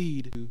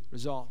 lead to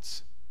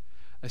results.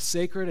 A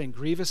sacred and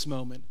grievous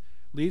moment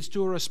leads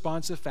to a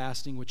responsive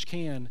fasting, which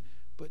can,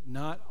 but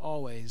not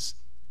always,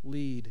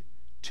 lead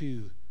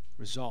to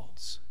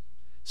results.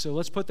 So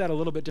let's put that a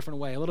little bit different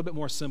way, a little bit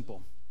more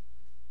simple.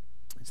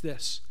 It's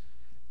this: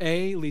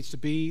 A leads to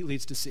B,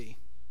 leads to C.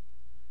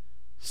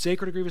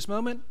 Sacred or grievous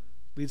moment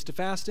leads to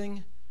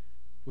fasting,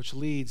 which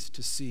leads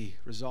to C,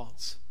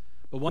 results.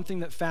 But one thing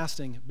that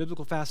fasting,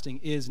 biblical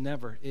fasting, is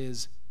never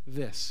is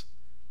this.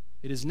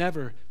 It is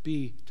never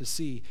B to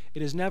C.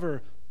 It is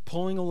never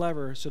pulling a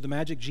lever so the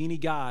magic genie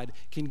God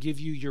can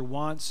give you your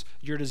wants,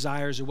 your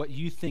desires, or what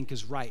you think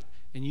is right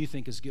and you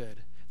think is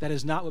good. That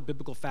is not what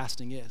biblical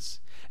fasting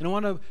is. And I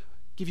want to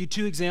give you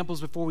two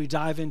examples before we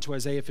dive into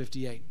Isaiah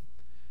 58.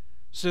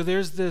 So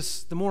there's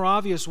this, the more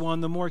obvious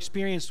one, the more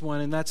experienced one,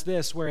 and that's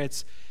this, where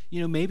it's,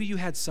 maybe you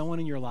had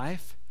someone in your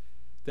life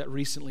that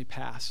recently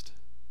passed.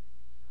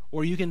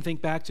 Or you can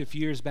think back to a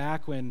few years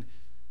back when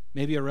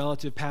maybe a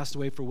relative passed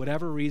away for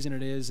whatever reason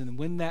it is, and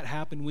when that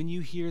happened, when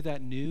you hear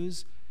that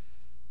news,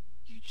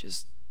 you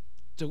just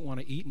don't want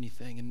to eat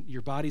anything, and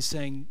your body's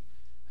saying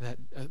that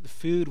the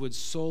food would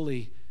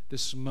sully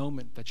this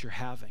moment that you're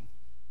having.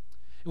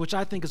 which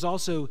I think is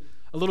also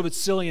a little bit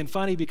silly and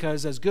funny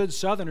because as good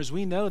Southerners,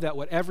 we know that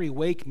what every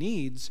wake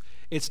needs,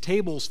 it's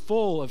tables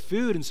full of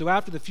food. And so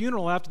after the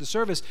funeral, after the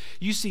service,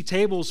 you see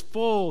tables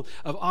full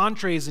of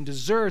entrees and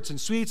desserts and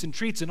sweets and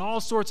treats and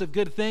all sorts of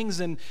good things.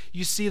 And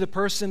you see the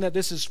person that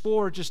this is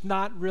for just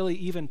not really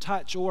even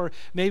touch. Or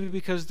maybe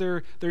because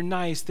they're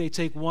nice, they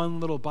take one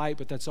little bite,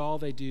 but that's all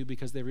they do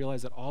because they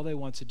realize that all they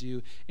want to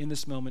do in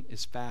this moment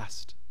is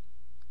fast.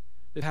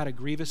 They've had a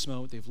grievous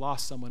moment, they've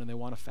lost someone, and they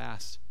want to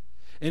fast.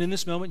 And in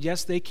this moment,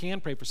 yes, they can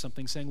pray for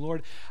something, saying,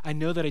 Lord, I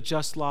know that I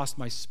just lost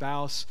my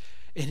spouse,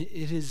 and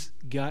it is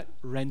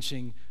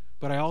gut-wrenching,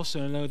 but I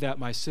also know that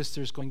my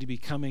sister's going to be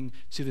coming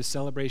to the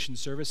celebration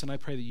service, and I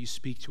pray that you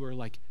speak to her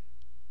like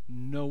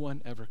no one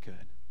ever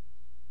could.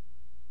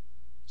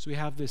 So we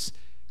have this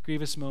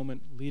grievous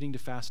moment leading to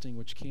fasting,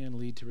 which can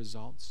lead to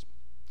results.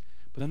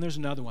 But then there's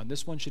another one.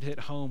 This one should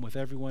hit home with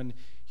everyone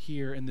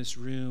here in this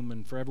room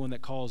and for everyone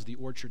that calls the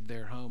orchard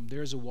their home.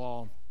 There's a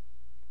wall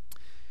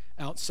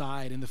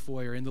outside in the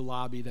foyer, in the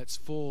lobby, that's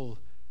full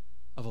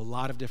of a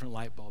lot of different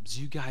light bulbs.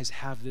 You guys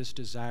have this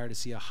desire to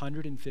see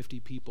 150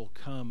 people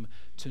come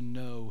to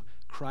know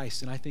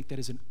Christ, and I think that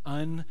is an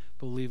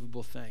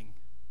unbelievable thing.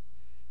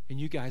 And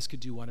you guys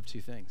could do one of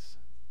two things.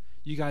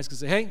 You guys could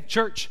say, hey,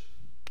 church,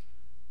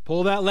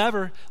 pull that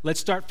lever. Let's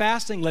start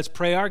fasting. Let's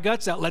pray our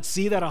guts out. Let's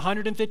see that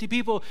 150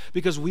 people,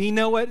 because we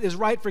know what is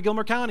right for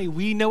Gilmer County.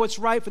 We know what's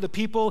right for the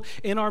people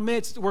in our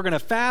midst. We're going to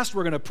fast.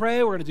 We're going to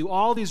pray. We're going to do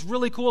all these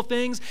really cool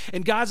things.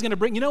 And God's going to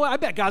bring, you know what? I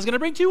bet God's going to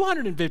bring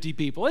 250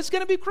 people. It's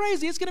going to be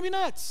crazy. It's going to be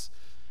nuts.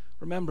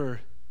 Remember,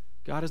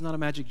 God is not a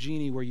magic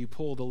genie where you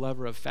pull the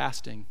lever of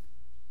fasting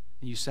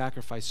and you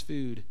sacrifice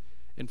food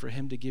and for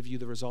him to give you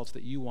the results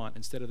that you want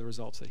instead of the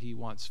results that he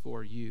wants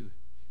for you.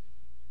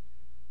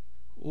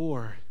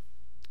 Or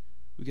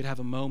we could have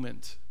a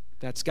moment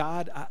that's,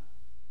 God,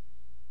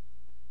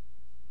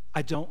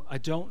 I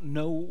don't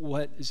know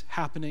what is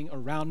happening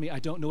around me. I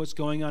don't know what's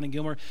going on in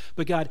Gilmer.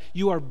 But God,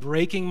 you are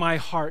breaking my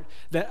heart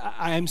that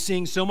I am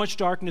seeing so much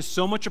darkness,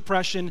 so much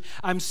oppression.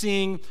 I'm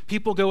seeing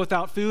people go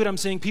without food. I'm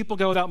seeing people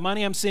go without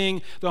money. I'm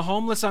seeing the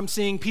homeless. I'm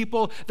seeing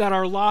people that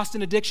are lost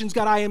in addictions.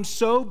 God, I am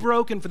so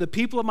broken for the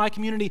people of my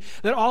community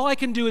that all I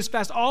can do is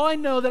fast. All I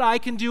know that I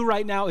can do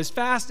right now is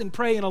fast and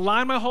pray and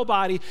align my whole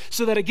body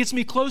so that it gets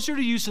me closer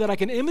to you, so that I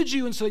can image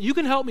you and so that you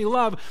can help me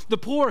love the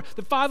poor,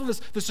 the fatherless,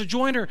 the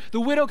sojourner,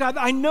 the widow. God,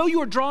 I know you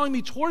are drawing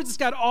me towards this.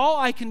 God, all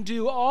I can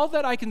do, all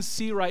that I can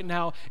see right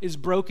now is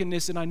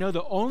brokenness, and I know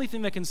the only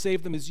thing that can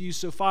save them is you.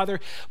 So Father,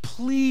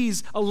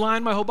 please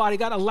align my whole body.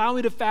 God, allow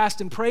me to fast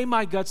and pray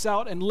my guts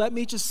out, and let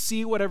me just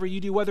see whatever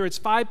you do, whether it's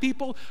 5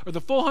 people or the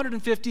full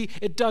 150,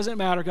 it doesn't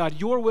matter. God,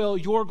 your will,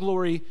 your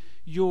glory,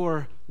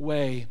 your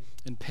way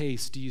and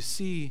pace. Do you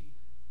see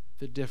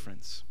the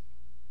difference?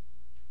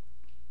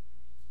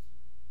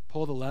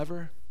 Pull the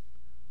lever,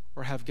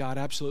 or have God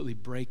absolutely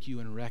break you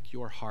and wreck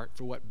your heart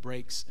for what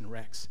breaks and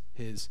wrecks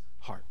his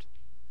heart,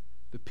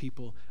 the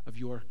people of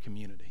your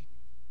community.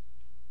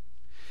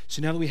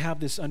 So now that we have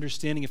this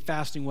understanding of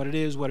fasting, what it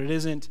is, what it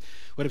isn't,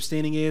 what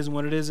abstaining is and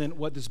what it isn't,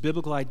 what this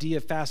biblical idea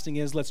of fasting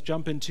is, let's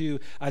jump into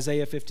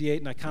Isaiah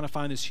 58. And I kind of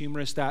find this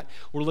humorous that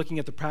we're looking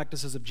at the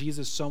practices of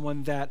Jesus,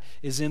 someone that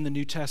is in the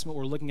New Testament.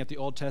 We're looking at the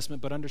Old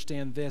Testament, but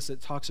understand this.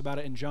 It talks about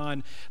it in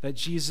John, that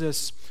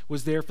Jesus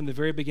was there from the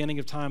very beginning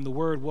of time. The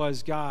Word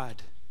was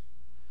God.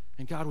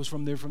 And God was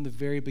from there from the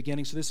very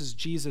beginning. So this is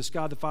Jesus,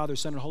 God the Father,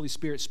 Son, and Holy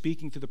Spirit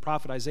speaking through the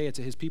prophet Isaiah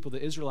to his people,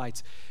 the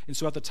Israelites. And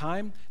so at the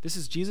time, this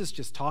is Jesus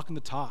just talking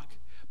the talk.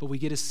 But we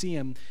get to see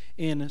him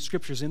in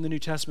scriptures, in the New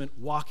Testament,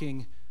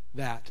 walking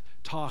that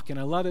talk. And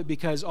I love it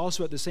because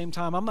also at the same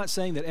time, I'm not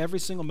saying that every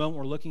single moment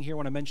we're looking here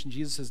when I mention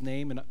Jesus'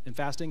 name and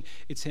fasting,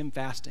 it's him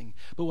fasting.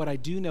 But what I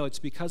do know, it's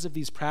because of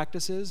these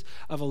practices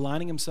of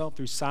aligning himself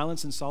through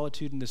silence and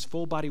solitude and this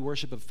full body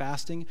worship of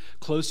fasting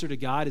closer to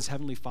God, his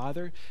heavenly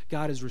Father.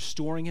 God is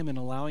restoring him and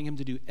allowing him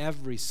to do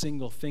every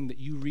single thing that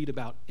you read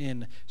about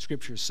in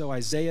Scripture. So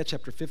Isaiah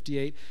chapter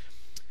 58,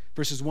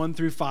 verses 1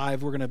 through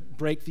 5, we're going to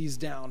break these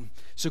down.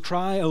 So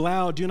cry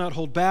aloud, do not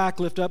hold back.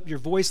 Lift up your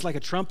voice like a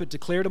trumpet.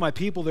 Declare to my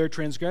people their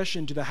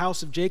transgression, to the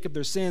house of Jacob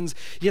their sins.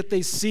 Yet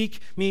they seek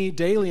me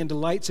daily and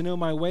delight to know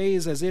my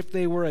ways, as if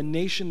they were a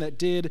nation that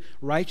did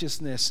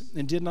righteousness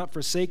and did not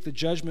forsake the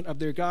judgment of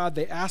their God.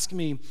 They ask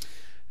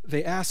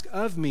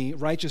of me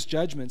righteous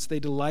judgments. They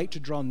delight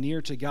to draw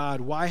near to God.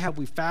 Why have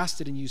we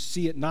fasted and you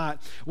see it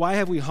not? Why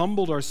have we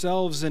humbled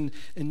ourselves and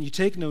you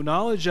take no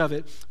knowledge of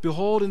it?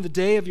 Behold, in the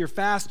day of your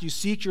fast, you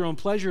seek your own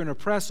pleasure and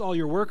oppress all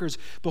your workers.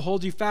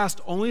 Behold, you fast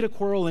only to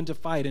quarrel and to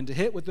fight and to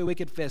hit with the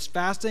wicked fist.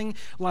 Fasting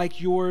like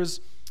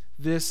yours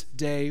this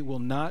day will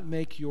not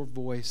make your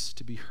voice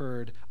to be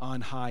heard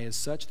on high. Is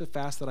such the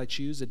fast that I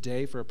choose, a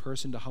day for a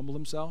person to humble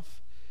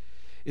himself?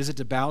 Is it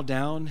to bow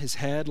down his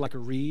head like a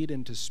reed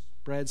and to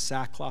spread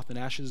sackcloth and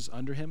ashes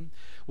under him?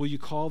 Will you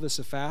call this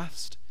a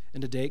fast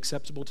and a day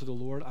acceptable to the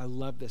Lord? I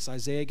love this.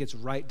 Isaiah gets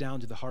right down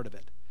to the heart of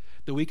it.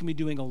 That we can be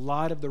doing a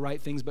lot of the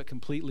right things but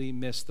completely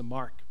miss the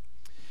mark.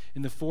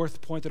 And the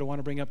fourth point that I want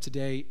to bring up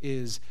today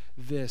is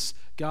this: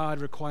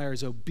 God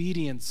requires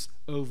obedience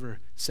over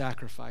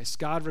sacrifice.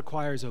 God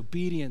requires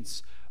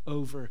obedience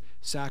over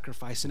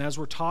sacrifice. And as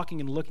we're talking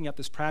and looking at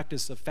this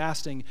practice of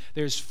fasting,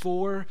 there's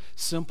 4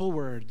 simple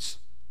words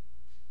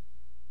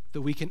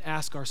that we can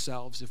ask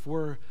ourselves if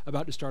we're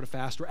about to start a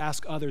fast, or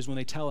ask others when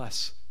they tell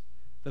us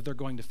that they're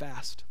going to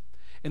fast.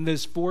 And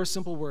those 4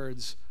 simple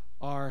words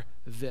are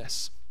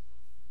this: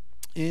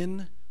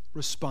 in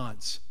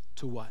response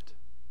to what?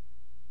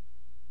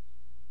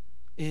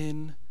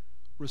 In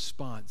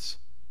response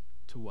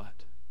to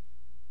what?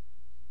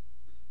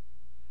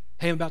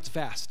 Hey, I'm about to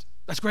fast.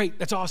 That's great.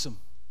 That's awesome.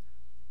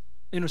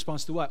 In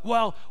response to what?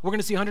 Well, we're going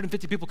to see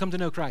 150 people come to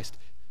know Christ.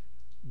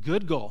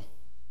 Good goal.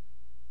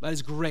 That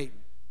is great.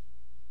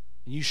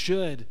 And you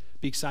should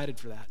be excited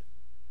for that.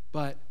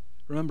 But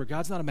remember,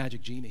 God's not a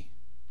magic genie.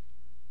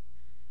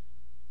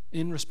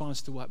 In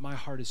response to what? My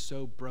heart is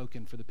so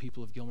broken for the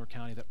people of Gilmer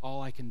County that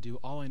all I can do,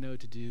 all I know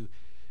to do,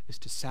 is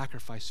to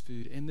sacrifice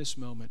food in this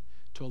moment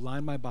to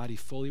align my body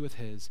fully with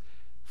His,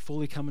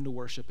 fully come into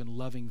worship and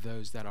loving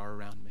those that are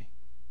around me.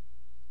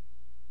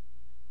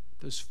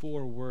 Those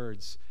 4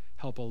 words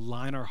help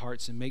align our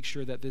hearts and make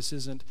sure that this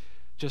isn't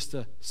just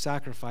a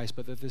sacrifice,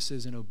 but that this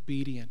is an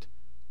obedient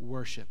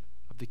worship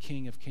of the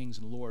King of Kings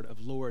and Lord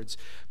of Lords.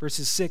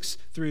 Verses 6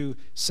 through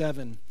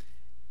 7.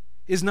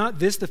 Is not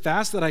this the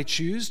fast that I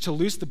choose, to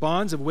loose the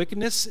bonds of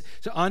wickedness,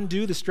 to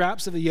undo the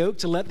straps of the yoke,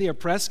 to let the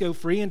oppressed go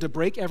free, and to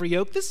break every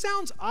yoke? This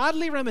sounds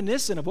oddly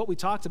reminiscent of what we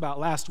talked about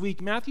last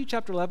week. Matthew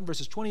chapter 11,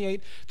 verses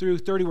 28 through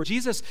 30, where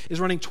Jesus is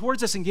running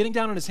towards us and getting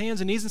down on his hands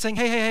and knees and saying,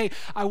 hey,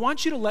 I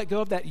want you to let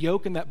go of that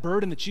yoke and that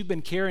burden that you've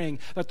been carrying,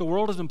 that the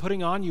world has been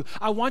putting on you.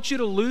 I want you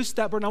to loose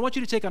that burden. I want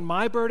you to take on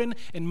my burden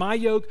and my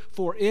yoke,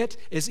 for it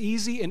is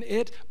easy and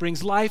it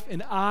brings life,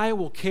 and I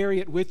will carry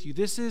it with you.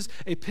 This is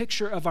a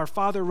picture of our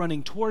Father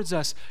running towards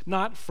us,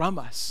 not from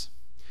us.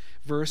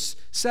 Verse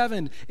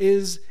 7,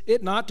 is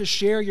it not to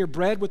share your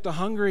bread with the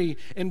hungry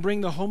and bring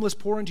the homeless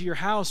poor into your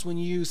house when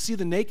you see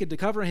the naked to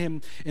cover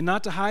him, and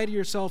not to hide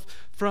yourself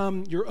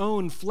from your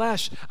own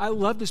flesh? I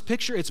love this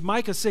picture. It's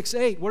Micah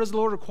 6:8. What does the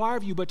Lord require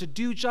of you but to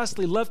do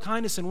justly, love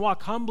kindness, and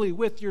walk humbly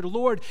with your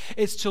Lord?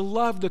 It's to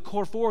love the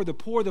poor,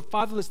 the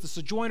fatherless, the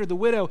sojourner, the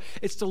widow.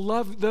 It's to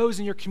love those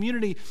in your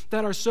community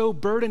that are so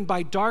burdened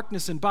by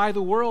darkness and by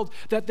the world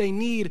that they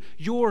need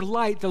your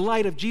light, the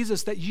light of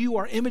Jesus that you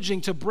are imaging,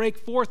 to break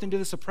forth into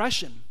this oppression.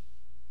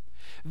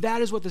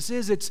 That is what this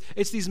is.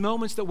 It's these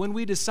moments that when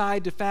we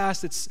decide to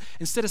fast, it's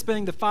instead of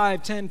spending the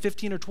 $5, $10,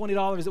 $15, or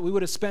 $20 that we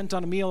would have spent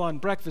on a meal, on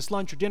breakfast,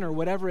 lunch, or dinner, or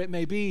whatever it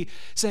may be,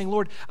 saying,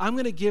 Lord, I'm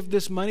going to give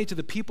this money to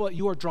the people that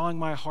you are drawing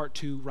my heart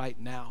to right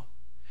now.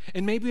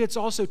 And maybe it's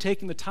also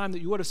taking the time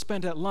that you would have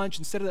spent at lunch,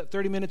 instead of that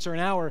 30 minutes or an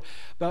hour,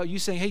 about you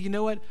saying, hey, you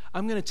know what?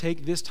 I'm going to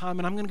take this time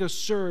and I'm going to go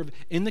serve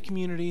in the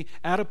community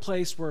at a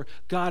place where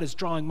God is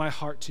drawing my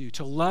heart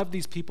to love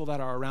these people that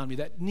are around me,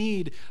 that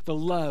need the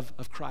love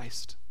of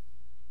Christ.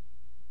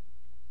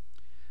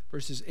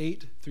 Verses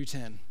 8 through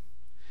 10.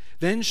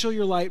 Then shall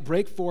your light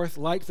break forth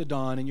like the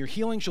dawn, and your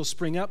healing shall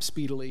spring up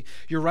speedily.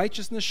 Your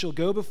righteousness shall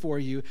go before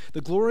you.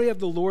 The glory of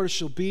the Lord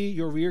shall be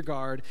your rear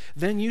guard.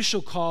 Then you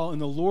shall call,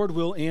 and the Lord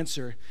will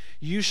answer.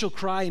 You shall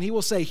cry, and he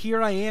will say,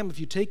 here I am, if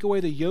you take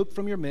away the yoke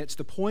from your midst,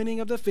 the pointing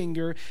of the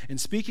finger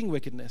and speaking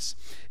wickedness.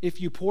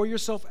 If you pour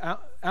yourself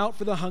out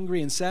for the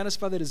hungry and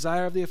satisfy the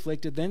desire of the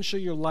afflicted, then shall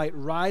your light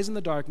rise in the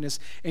darkness,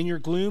 and your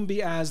gloom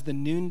be as the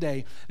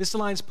noonday. This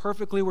aligns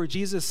perfectly where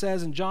Jesus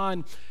says in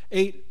John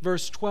 8,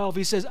 verse 12,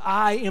 he says,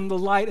 I am the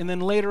light. And then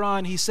later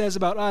on, he says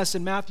about us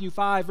in Matthew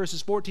 5,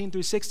 verses 14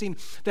 through 16,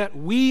 that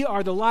we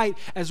are the light.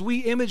 As we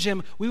image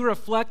him, we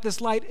reflect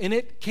this light, and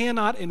it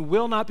cannot and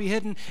will not be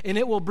hidden, and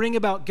it will bring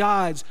about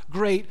God's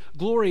great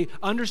glory.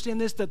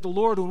 Understand this, that the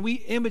Lord, when we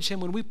image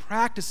him, when we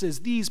practice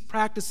these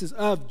practices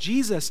of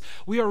Jesus,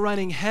 we are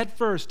running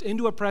headfirst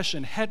into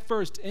oppression,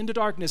 headfirst into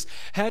darkness,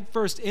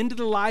 headfirst into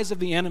the lies of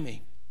the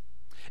enemy.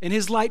 And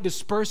his light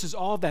disperses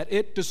all of that.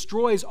 It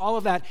destroys all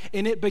of that,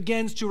 and it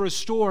begins to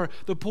restore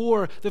the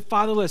poor, the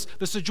fatherless,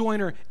 the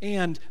sojourner,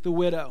 and the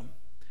widow.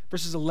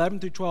 Verses 11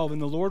 through 12,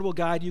 and the Lord will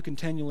guide you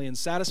continually and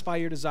satisfy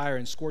your desire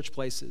in scorched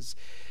places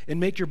and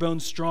make your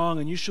bones strong,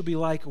 and you shall be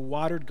like a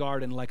watered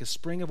garden, like a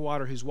spring of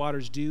water whose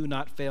waters do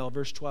not fail.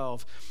 Verse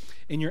 12,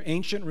 and your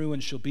ancient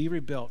ruins shall be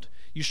rebuilt.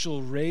 You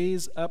shall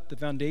raise up the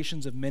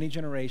foundations of many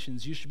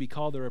generations. You shall be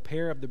called the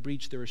repairer of the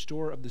breach, the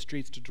restorer of the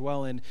streets to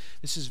dwell in.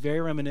 This is very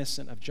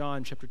reminiscent of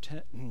John chapter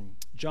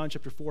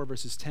 4,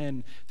 verses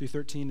 10 through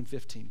 13 and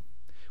 15,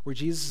 where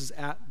Jesus is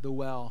at the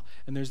well,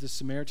 and there's this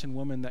Samaritan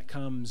woman that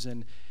comes,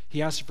 and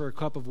he asks her for a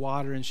cup of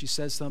water, and she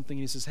says something,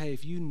 and he says, hey,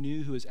 if you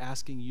knew who is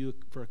asking you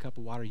for a cup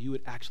of water, you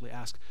would actually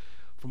ask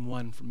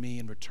from me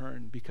in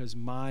return, because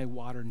my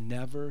water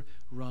never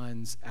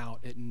runs out.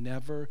 It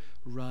never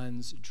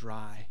runs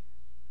dry.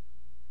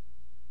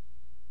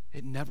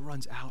 It never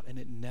runs out, and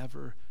it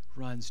never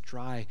runs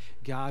dry.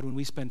 God, when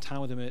we spend time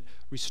with him, it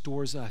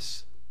restores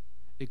us.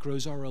 It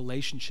grows our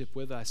relationship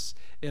with us.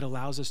 It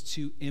allows us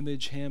to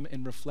image him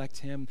and reflect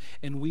him,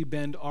 and we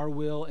bend our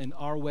will and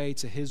our way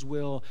to his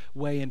will,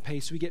 way, and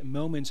pace. We get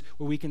moments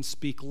where we can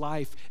speak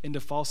life into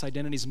false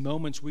identities,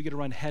 moments where we get to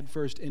run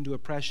headfirst into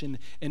oppression,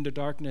 into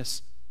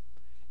darkness,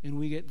 and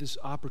we get this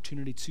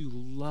opportunity to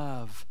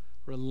love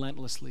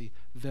relentlessly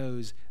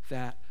those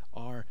that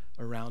are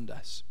around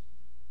us.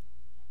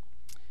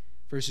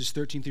 Verses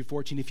 13 through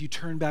 14, if you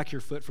turn back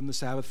your foot from the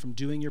Sabbath, from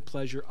doing your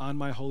pleasure on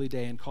my holy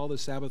day, and call the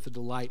Sabbath a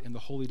delight and the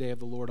holy day of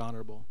the Lord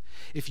honorable,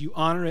 if you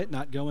honor it,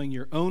 not going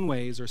your own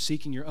ways or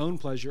seeking your own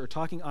pleasure or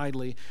talking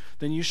idly,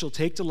 then you shall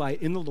take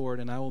delight in the Lord,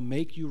 and I will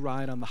make you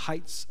ride on the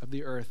heights of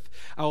the earth.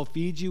 I will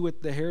feed you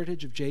with the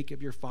heritage of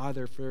Jacob your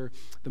father, for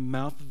the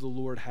mouth of the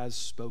Lord has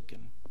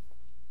spoken.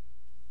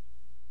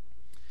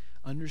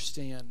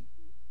 Understand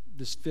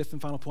this fifth and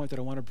final point that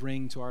I want to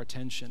bring to our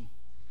attention,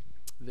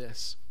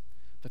 this,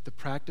 that the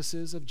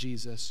practices of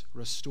Jesus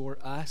restore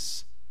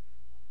us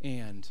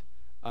and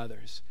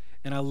others.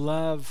 And I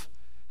love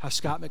how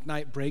Scott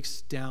McKnight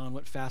breaks down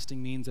what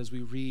fasting means as we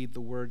read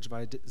the words of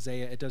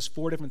Isaiah. It does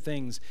 4 different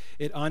things.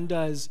 It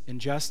undoes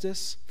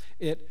injustice,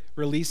 it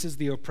releases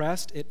the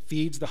oppressed, it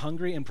feeds the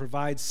hungry, and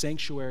provides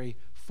sanctuary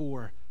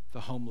for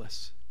the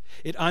homeless.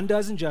 It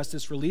undoes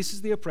injustice,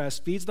 releases the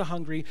oppressed, feeds the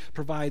hungry,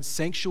 provides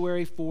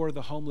sanctuary for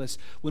the homeless.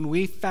 When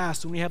we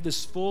fast, when we have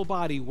this full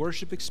body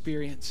worship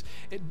experience,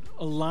 it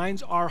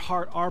aligns our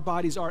heart, our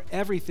bodies, our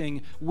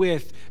everything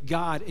with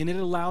God, and it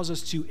allows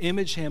us to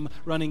image him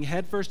running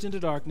headfirst into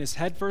darkness,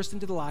 headfirst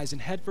into the lies,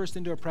 and headfirst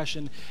into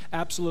oppression,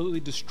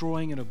 absolutely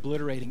destroying and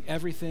obliterating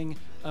everything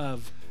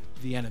of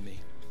the enemy.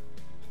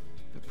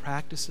 The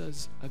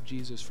practices of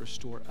Jesus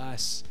restore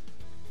us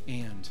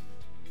and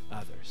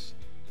others.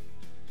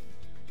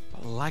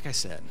 But like I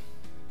said,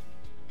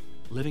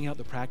 living out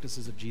the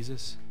practices of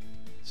Jesus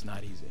is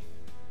not easy.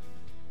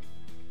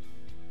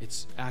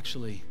 It's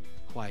actually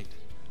quite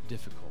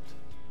difficult.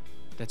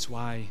 That's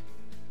why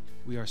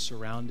we are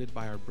surrounded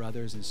by our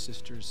brothers and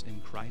sisters in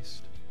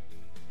Christ,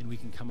 and we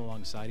can come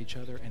alongside each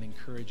other and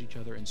encourage each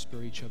other and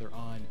spur each other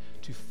on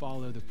to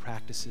follow the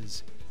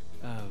practices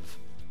of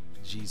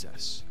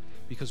Jesus.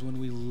 Because when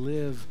we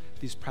live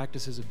these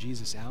practices of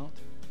Jesus out,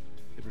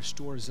 it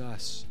restores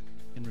us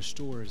and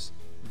restores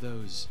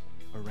those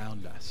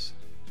around us.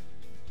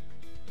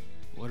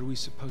 What are we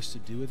supposed to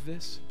do with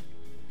this?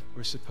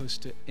 We're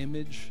supposed to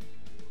image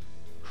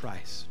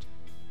Christ.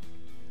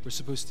 We're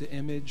supposed to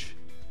image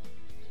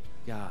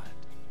God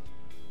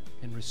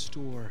and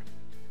restore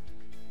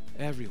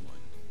everyone,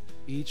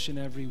 each and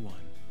every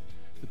one.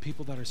 The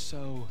people that are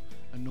so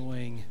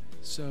annoying,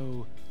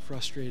 so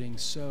frustrating,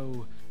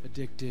 so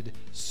addicted,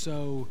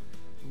 so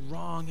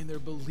wrong in their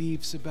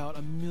beliefs about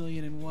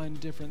 1,000,001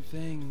 different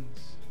things.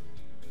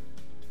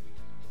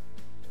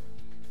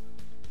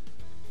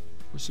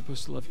 We're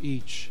supposed to love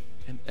each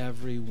and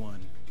every one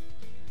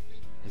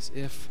as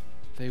if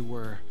they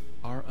were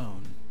our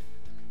own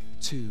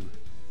to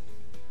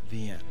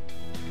the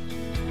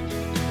end.